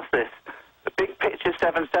analysis. The Big Picture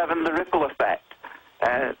 7/7, The Ripple Effect,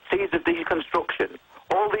 Seeds of Deconstruction.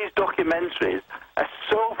 All these documentaries are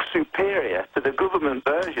so superior to the government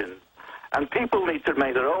versions, and people need to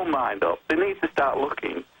make their own mind up. They need to start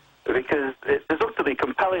looking, because there's utterly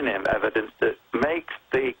compelling evidence that makes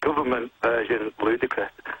the government version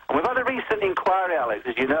ludicrous. And we've had a recent inquiry, Alex,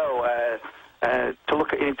 as you know, to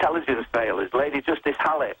look at intelligence failures, Lady Justice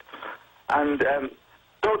Hallett. And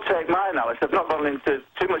don't take my analysis, I've not gone into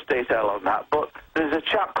too much detail on that, but there's a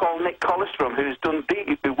chap called Nick Collistrom who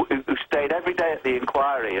stayed every day at the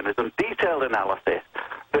inquiry and has done detailed analysis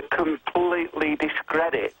that completely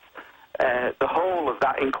discredits the whole of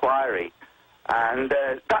that inquiry. And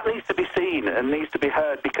that needs to be seen and needs to be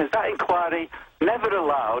heard, because that inquiry never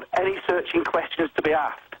allowed any searching questions to be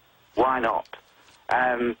asked. Why not?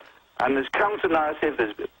 And there's counter-narrative,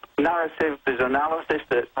 there's analysis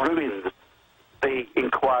that ruins the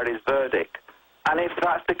inquiry's verdict. And if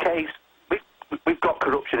that's the case, we've got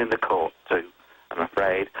corruption in the court too, I'm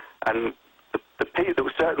afraid. And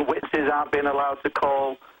certain witnesses aren't being allowed to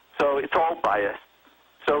call, so it's all biased.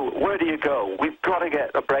 So where do you go? We've got to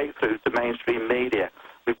get a breakthrough to mainstream media.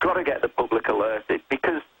 We've got to get the public alerted,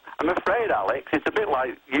 because I'm afraid, Alex, it's a bit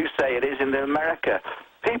like you say it is in America.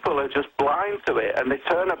 People are just blind to it, and they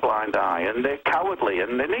turn a blind eye, and they're cowardly,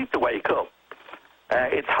 and they need to wake up.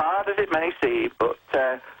 It's hard as it may seem, but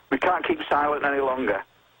we can't keep silent any longer.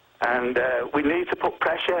 And we need to put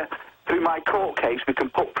pressure. Through my court case, we can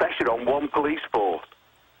put pressure on one police force.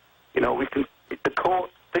 You know, the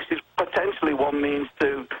court, this is potentially one means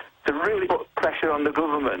to really put pressure on the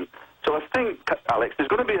government. So I think, Alex, there's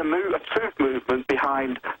going to be a truth movement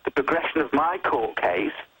behind the progression of my court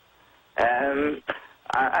case, and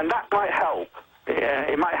that might help.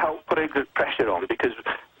 It might help putting good pressure on, because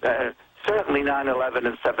certainly 9/11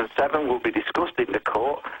 and 7/7 will be discussed in the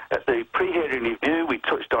court. At the pre-hearing review, we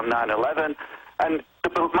touched on 9/11, and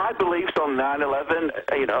my beliefs on 9/11,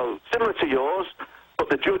 similar to yours, but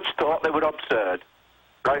the judge thought they were absurd,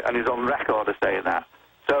 right? And he's on record as saying that.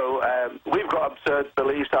 So we've got absurd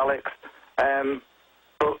beliefs, Alex,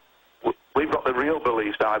 but we've got the real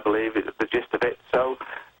beliefs, I believe, is the gist of it. So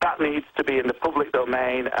that needs to be in the public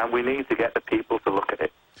domain, and we need to get the people to look at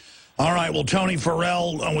it. All right, well, Tony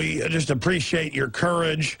Farrell, we just appreciate your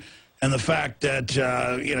courage and the fact that,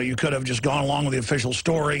 you could have just gone along with the official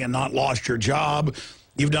story and not lost your job.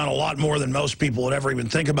 You've done a lot more than most people would ever even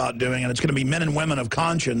think about doing, and it's going to be men and women of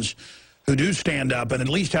conscience who do stand up and at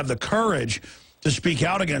least have the courage to speak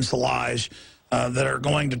out against the lies that are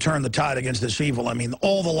going to turn the tide against this evil. I mean,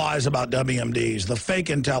 all the lies about WMDs, the fake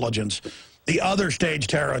intelligence, the other stage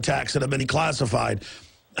terror attacks that have been declassified.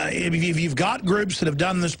 If you've got groups that have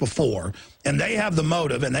done this before, and they have the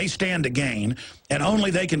motive, and they stand to gain, and only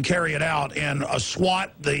they can carry it out, and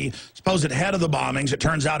SWAT, the supposed head of the bombings, it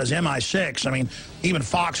turns out is MI6. I mean, even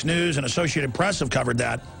Fox News and Associated Press have covered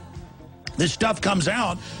that. This stuff comes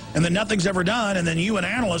out, and then nothing's ever done, and then you and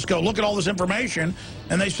analysts go, look at all this information,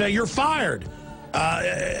 and they say, you're fired.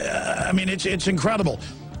 I mean, it's incredible.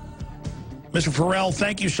 Mr. Farrell,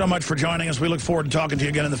 thank you so much for joining us. We look forward to talking to you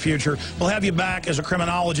again in the future. We'll have you back as a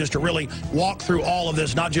criminologist to really walk through all of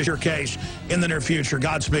this, not just your case, in the near future.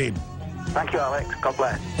 Godspeed. Thank you, Alex. God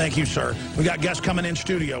bless. Thank you, sir. We got guests coming in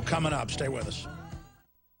studio coming up. Stay with us.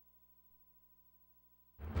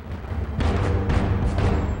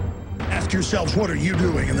 Ask yourselves, what are you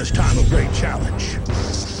doing in this time of great challenge?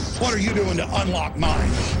 What are you doing to unlock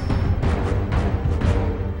minds?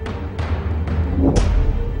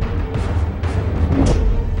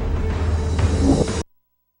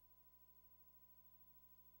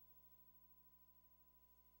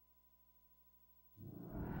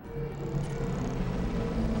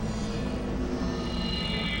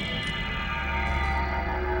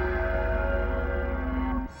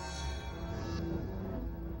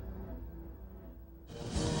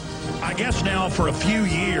 My guest now for a few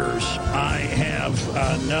years, I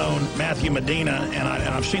have known Matthew Medina, and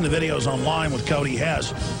I've seen the videos online with Cody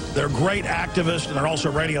Hess. They're great activists, and they're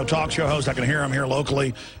also radio talk show hosts. I can hear them here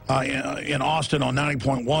locally in Austin on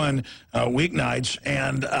 90.1 weeknights,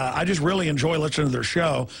 and I just really enjoy listening to their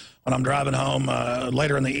show when I'm driving home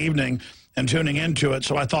later in the evening and tuning into it.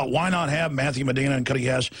 So I thought, why not have Matthew Medina and Cody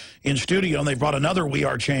Hess in studio? And they've brought another We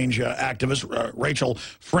Are Change activist, Rachel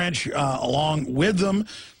French, along with them.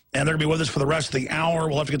 And they're going to be with us for the rest of the hour.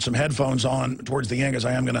 We'll have to get some headphones on towards the end, because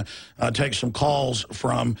I am going to take some calls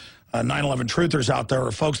from 9/11 truthers out there,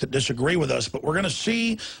 or folks that disagree with us. But we're going to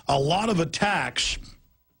see a lot of attacks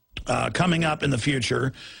coming up in the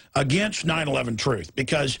future against 9/11 truth,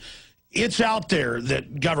 because it's out there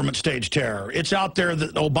that government staged terror. It's out there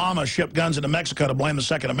that Obama shipped guns into Mexico to blame the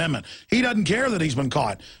Second Amendment. He doesn't care that he's been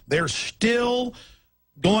caught. They're still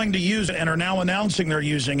going to use it and are now announcing they're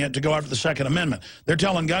using it to go after the Second Amendment. They're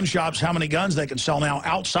telling gun shops how many guns they can sell now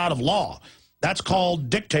outside of law. That's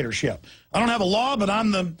called dictatorship. I don't have a law, but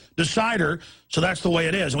I'm the decider, so that's the way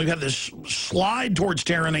it is. And we've had this slide towards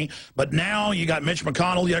tyranny, but now you got Mitch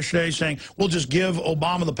McConnell yesterday saying, we'll just give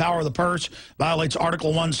Obama the power of the purse, violates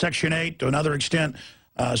Article 1, Section 8, to another extent,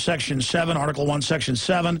 Section 7, Article 1, Section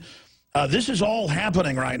 7. This is all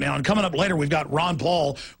happening right now. And coming up later, we've got Ron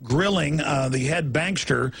Paul grilling the head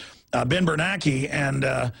bankster, Ben Bernanke, and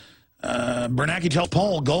Bernanke tells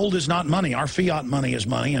Paul, gold is not money. Our fiat money is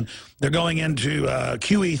money. And they're going into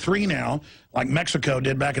QE3 now, like Mexico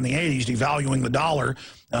did back in the 80s, devaluing the dollar.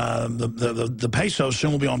 The peso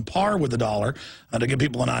soon will be on par with the dollar, to give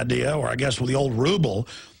people an idea, or I guess with the old ruble.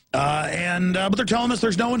 But they're telling us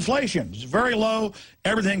there's no inflation. It's very low.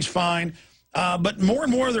 Everything's fine. But more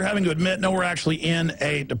and more they're having to admit, no, we're actually in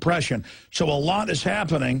a depression. So a lot is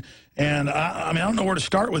happening. And, I mean, I don't know where to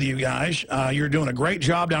start with you guys. You're doing a great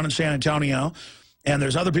job down in San Antonio. And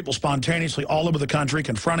there's other people spontaneously all over the country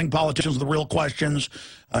confronting politicians with the real questions,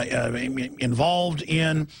 involved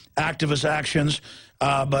in activist actions.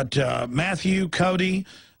 But Matthew, Cody,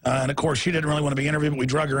 and, of course, she didn't really want to be interviewed, but we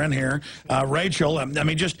drug her in here. Rachel, I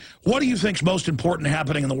mean, just what do you think is most important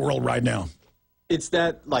happening in the world right now? It's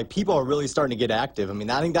that, like, people are really starting to get active. I mean,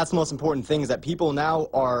 I think that's the most important thing, is that people now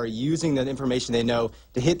are using the information they know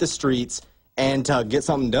to hit the streets and to get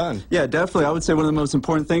something done. Yeah, definitely. I would say one of the most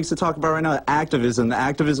important things to talk about right now is activism. The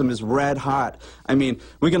activism is red hot. I mean,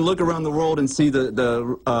 we can look around the world and see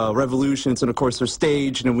the revolutions, and of course they're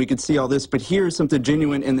staged, and we can see all this, but here's something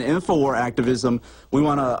genuine in the InfoWar activism. We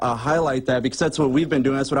want to highlight that, because that's what we've been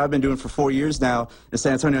doing. That's what I've been doing for 4 years now in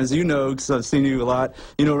San Antonio, as you know, because I've seen you a lot,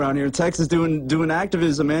 you know, around here in Texas doing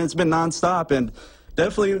activism, man. It's been nonstop, and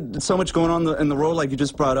definitely so much going on in the world, like you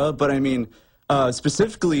just brought up. But I mean,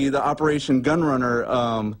 specifically the Operation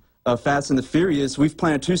Gunrunner, Fast and the Furious, we've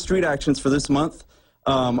planned 2 street actions for this month.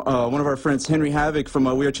 One of our friends, Henry Havoc from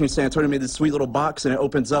We Are Change San Antonio, made this sweet little box, and it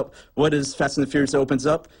opens up. What is Fast and the Furious? It opens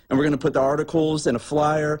up, and we're going to put the articles and a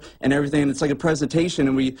flyer and everything. It's like a presentation,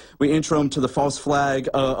 and we intro them to the false flag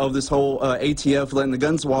of this whole ATF letting the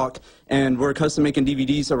guns walk, and we're custom making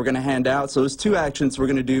DVDs that we're going to hand out. So there's 2 actions we're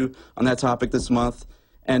going to do on that topic this month.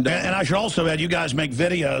 And I should also add, you guys make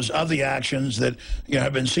videos of the actions that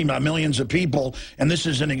have been seen by millions of people, and this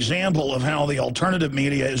is an example of how the alternative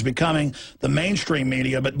media is becoming the mainstream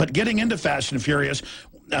media. But getting into Fast and Furious,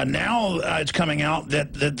 now it's coming out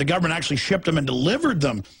that the government actually shipped them and delivered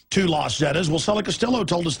them to Los Zetas. Well, Sully Costello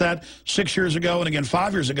told us that 6 years ago, and again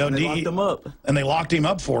 5 years ago. And they locked them up. And they locked him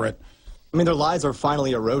up for it. I mean, their lives are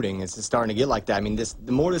finally eroding. It's just starting to get like that. I mean,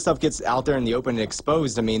 the more this stuff gets out there in the open and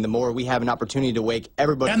exposed, I mean, the more we have an opportunity to wake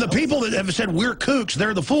everybody And up. the people that have said we're kooks,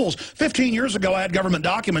 they're the fools. 15 years ago, I had government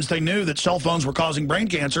documents. They knew that cell phones were causing brain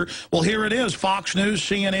cancer. Well, here it is. Fox News,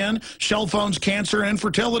 CNN, cell phones, cancer, and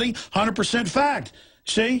infertility, 100% fact.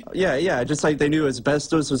 See? Yeah, just like they knew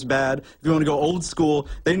asbestos was bad. If you want to go old school,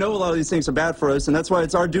 they know a lot of these things are bad for us, and that's why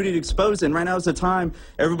it's our duty to expose it. And right now is the time.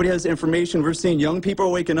 Everybody has the information. We're seeing young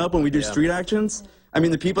people waking up when we do street actions. I mean,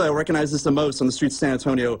 the people that recognize this the most on the streets of San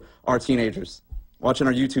Antonio are teenagers watching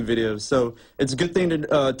our YouTube videos. So it's a good thing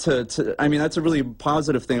I mean, that's a really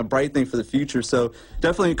positive thing, a bright thing for the future. So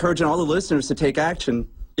definitely encouraging all the listeners to take action.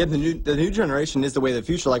 Yeah, the new generation is the way of the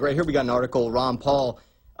future. Like right here, we got an article, Ron Paul,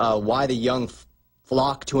 why the young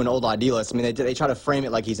flock to an old idealist. I mean, they try to frame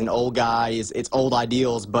it like he's an old guy, it's old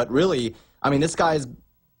ideals, but really, I mean, this guy's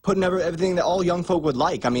putting everything that all young folk would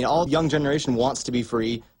like. I mean, all young generation wants to be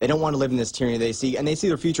free. They don't want to live in this tyranny they see, and they see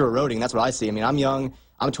their future eroding. That's what I see. I mean, I'm young.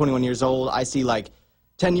 I'm 21 years old. I see, like,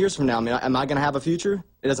 10 years from now, I mean, am I going to have a future?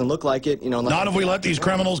 It doesn't look like it. You know. Not if we let these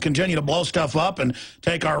criminals continue to blow stuff up and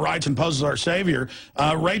take our rights and pose as our savior.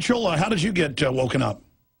 Rachel, how did you get woken up?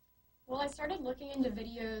 Well, I started looking into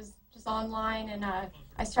videos just was online, and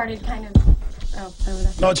I started kind of,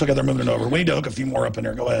 No, it's okay, they're moving it over. We need to hook a few more up in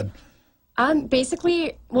there. Go ahead.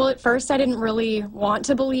 Basically, well, at first I didn't really want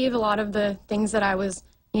to believe a lot of the things that I was,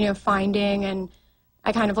 finding, and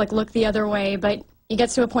I kind of like looked the other way, but you get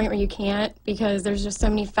to a point where you can't, because there's just so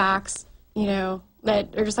many facts,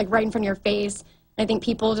 that are just like right in front of your face. And I think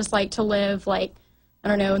people just like to live like, I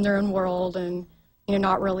don't know, in their own world, and,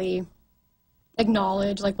 not really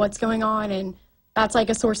acknowledge like what's going on. And that's like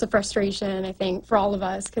a source of frustration, I think, for all of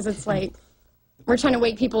us, because it's like we're trying to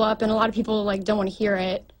wake people up, and a lot of people like don't want to hear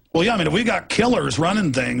it. Well, yeah, I mean, if we got killers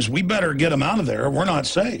running things, we better get them out of there. We're not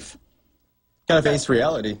safe. Gotta face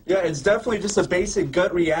reality. Yeah, it's definitely just a basic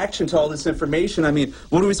gut reaction to all this information. I mean,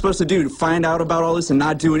 what are we supposed to do? Find out about all this and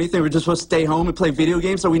not do anything? We're just supposed to stay home and play video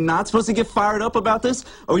games? Are we not supposed to get fired up about this?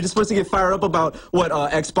 Are we just supposed to get fired up about, what,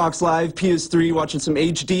 Xbox Live, PS3, watching some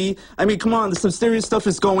HD? I mean, come on, some serious stuff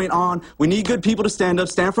is going on. We need good people to stand up,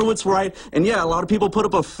 stand for what's right. And yeah, a lot of people put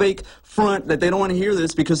up a fake front that they don't want to hear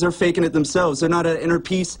this because they're faking it themselves. They're not at inner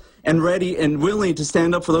peace and ready and willing to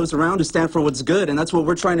stand up for those around, to stand for what's good. And that's what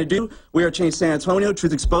we're trying to do. We are Change San Antonio,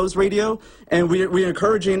 Truth Exposed Radio, and we're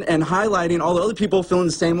encouraging and highlighting all the other people feeling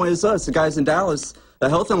the same way as us, the guys in Dallas, the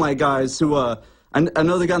Health and Light guys who, I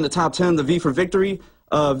know they got in the top 10, the V for Victory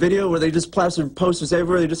video, where they just plastered posters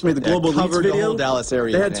everywhere. They just made the Global Elites video. The whole Dallas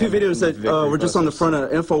area. They had two videos that were just on the front of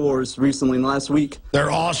InfoWars recently last week.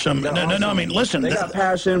 They're awesome. No, I mean, listen. They got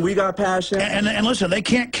passion. We got passion. And listen, they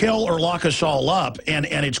can't kill or lock us all up, and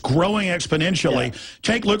it's growing exponentially. Yeah.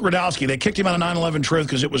 Take Luke Radowski. They kicked him out of 9/11 Truth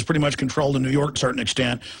because it was pretty much controlled in New York to a certain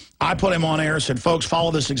extent. I put him on air, said, folks,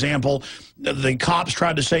 follow this example. The cops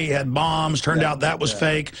tried to say he had bombs. Turned out that was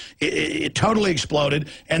fake. It totally exploded.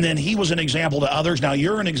 And then he was an example to others. Now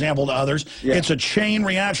you're an example to others. Yeah. It's a chain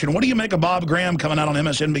reaction. What do you make of Bob Graham coming out on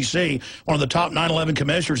MSNBC, one of the top 9/11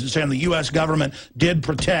 commissioners, and saying the U.S. government did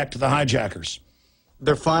protect the hijackers?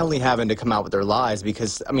 They're finally having to come out with their lies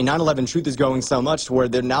because, I mean, 9/11 Truth is going so much to where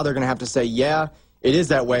now they're going to have to say, yeah, it is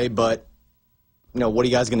that way, but what are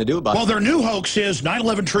you guys going to do about it? Well, their new hoax is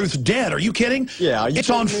 9/11 Truth dead. Are you kidding? Yeah. It's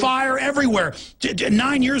on fire everywhere.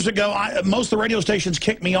 9 years ago, most of the radio stations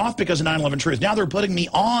kicked me off because of 9/11 Truth. Now they're putting me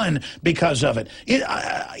on because of it.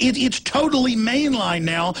 It's totally mainline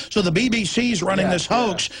now, so the BBC's running this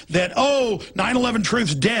hoax that, 9/11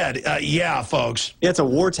 Truth's dead. Yeah, folks. Yeah, it's a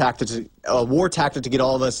war tactic. A war tactic to get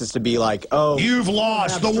all of us is to be like, you've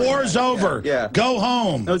lost. The war's over. Yeah. Go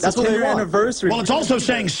home. No, that's what they want. Anniversary. Well, it's also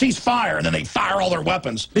saying cease fire, and then they fire all their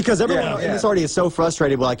weapons. Because everyone in this already is so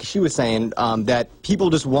frustrated, like she was saying, that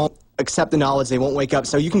people just won't accept the knowledge. They won't wake up.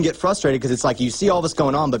 So you can get frustrated because it's like you see all this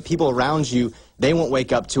going on, but people around you, they won't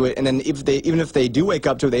wake up to it. And then even if they do wake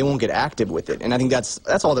up to it, they won't get active with it. And I think that's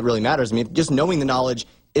all that really matters. I mean, just knowing the knowledge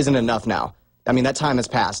isn't enough now. I mean, that time has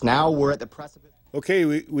passed. Now we're at the precipice. Okay,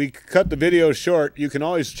 we cut the video short. You can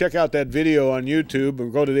always check out that video on YouTube or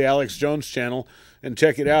go to the Alex Jones channel and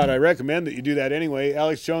check it out. I recommend that you do that anyway.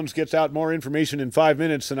 Alex Jones gets out more information in 5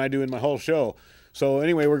 minutes than I do in my whole show. So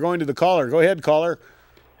anyway, we're going to the caller. Go ahead, caller.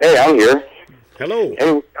 Hey, I'm here. Hello.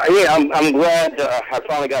 Hey, yeah, I'm glad I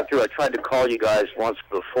finally got through. I tried to call you guys once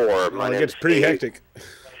before. It gets pretty hectic.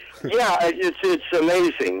 Yeah, it's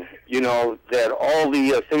amazing, that all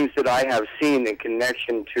the things that I have seen in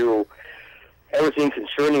connection to everything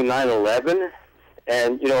concerning 9/11,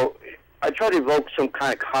 and, I try to evoke some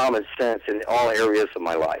kind of common sense in all areas of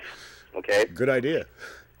my life, okay? Good idea.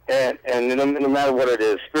 And no matter what it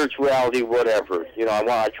is, spirituality, whatever,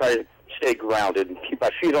 I try to stay grounded and keep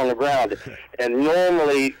my feet on the ground. And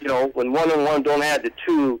normally, when 1 and 1 don't add to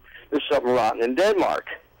 2, there's something rotten in Denmark.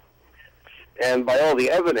 And by all the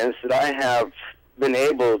evidence that I have been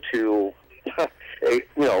able to,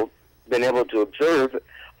 observe,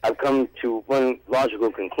 I've come to one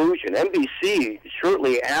logical conclusion. NBC,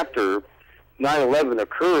 shortly after 9/11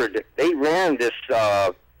 occurred, they ran this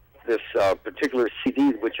particular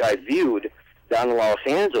CD, which I viewed down in Los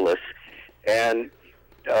Angeles, and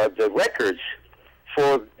the records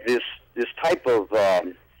for this type of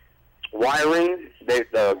wiring,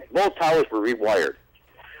 both towers were rewired.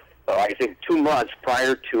 I think 2 months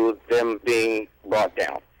prior to them being brought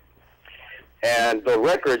down, and the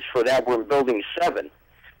records for that were in Building 7.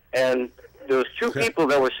 And there was 2 people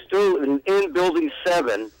that were still in Building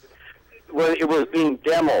 7 when it was being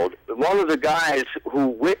demoed. One of the guys who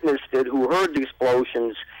witnessed it, who heard the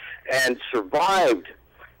explosions and survived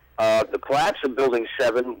the collapse of Building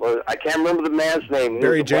 7, I can't remember the man's name.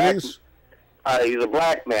 Barry Jennings? He's a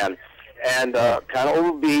black man, and kind of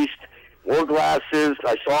obese, wore glasses.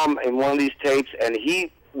 I saw him in one of these tapes, and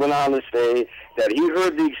he went on to say that he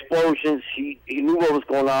heard the explosions. He knew what was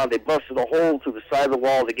going on. They busted a hole through the side of the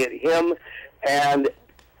wall to get him and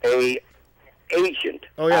a agent.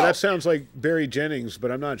 Oh, yeah, that sounds like Barry Jennings,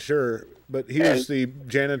 but I'm not sure. But he was the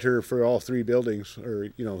janitor for all 3 buildings, or,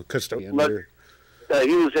 you know, custodian. But,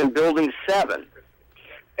 he was in Building 7,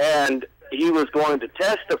 and he was going to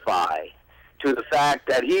testify to the fact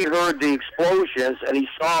that he heard the explosions and he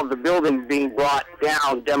saw the building being brought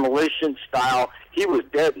down demolition style. He was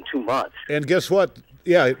dead in 2 months. And guess what?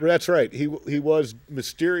 Yeah, that's right. He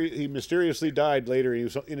mysteriously died later. He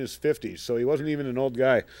was in his 50s, so he wasn't even an old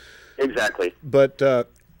guy. Exactly. But and,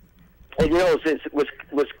 you know,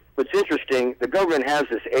 what's interesting, the government has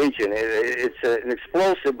this agent. It's an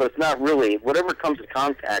explosive, but it's not really. Whatever it comes in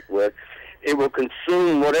contact with, it will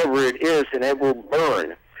consume whatever it is, and it will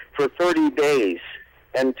burn for 30 days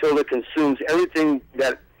until it consumes everything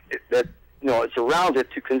that you know it's around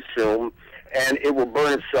it to consume, and it will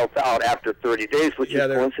burn itself out after 30 days, which is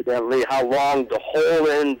coincidentally how long the hole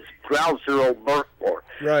in ground zero burnt for.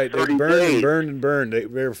 Right, they burned and burned. They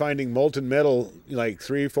were finding molten metal like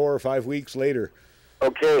 3, 4, or 5 weeks later.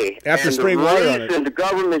 Okay. After and spraying water on it. The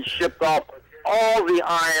government shipped off all the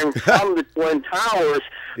iron from the Twin Towers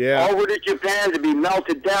over to Japan to be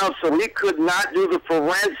melted down, so we could not do the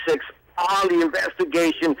forensics on the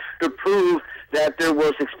investigation to prove that there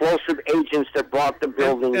was explosive agents that brought the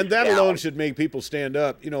building and that down. alone should make people stand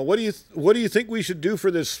up. You know, what do you think we should do for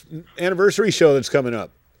this anniversary show that's coming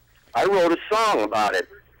up? I wrote a song about it.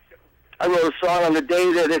 I wrote a song on the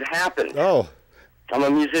day that it happened. Oh. I'm a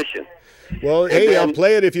musician. Well, And hey, then, I'll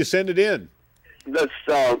play it if you send it in.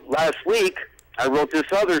 Last week, I wrote this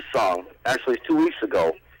other song. Actually, it's 2 weeks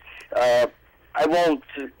ago. I won't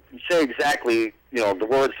say exactly, you know, the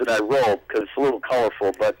words that I wrote because it's a little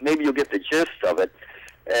colorful, but maybe you'll get the gist of it.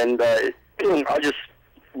 And I'll just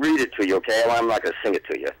read it to you, okay? Well, I'm not going to sing it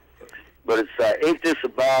to you. But it's, ain't this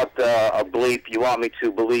about a bleep you want me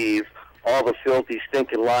to believe all the filthy,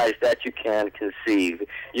 stinking lies that you can conceive.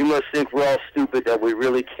 You must think we're all stupid that we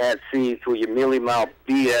really can't see through your mealy-mouthed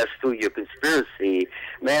BS, through your conspiracy.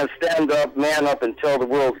 Man, stand up, man up, and tell the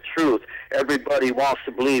world the truth. Everybody wants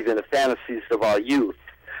to believe in the fantasies of our youth.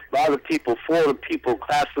 By the people, for the people,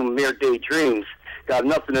 classroom mere daydreams. Got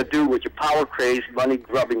nothing to do with your power-crazed,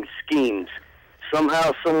 money-grubbing schemes.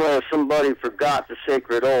 Somehow, somewhere, somebody forgot the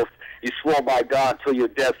sacred oath. You swore by God till your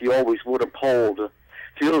death you always would uphold.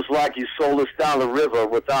 Feels like you sold us down the river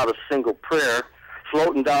without a single prayer.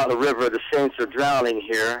 Floating down the river, the saints are drowning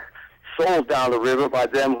here. Sold down the river by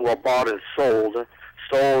them who are bought and sold.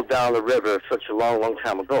 Sold down the river such a long, long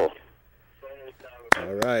time ago.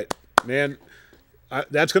 All right. Man,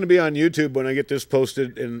 that's going to be on YouTube when I get this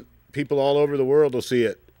posted, and people all over the world will see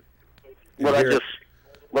it. What I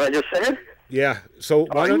just said? Yeah. So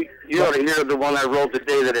why don't you already heard the one I wrote the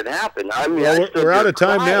day that it happened. I mean, well, we're out of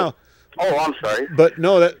time now. Oh, I'm sorry. But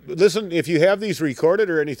no, listen, if you have these recorded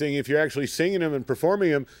or anything, if you're actually singing them and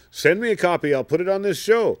performing them, send me a copy. I'll put it on this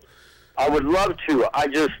show. I would love to. I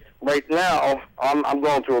just, right now, I'm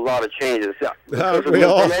going through a lot of changes. Because of the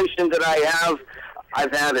information that I have, I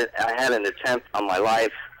had an attempt on my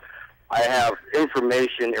life. I have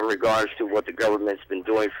information in regards to what the government's been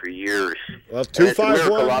doing for years. Well,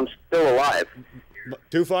 251. I'm still alive.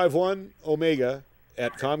 251 Omega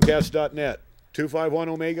at Comcast.net. 251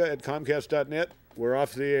 Omega at Comcast.net. We're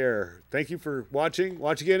off the air. Thank you for watching.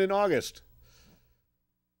 Watch again in August.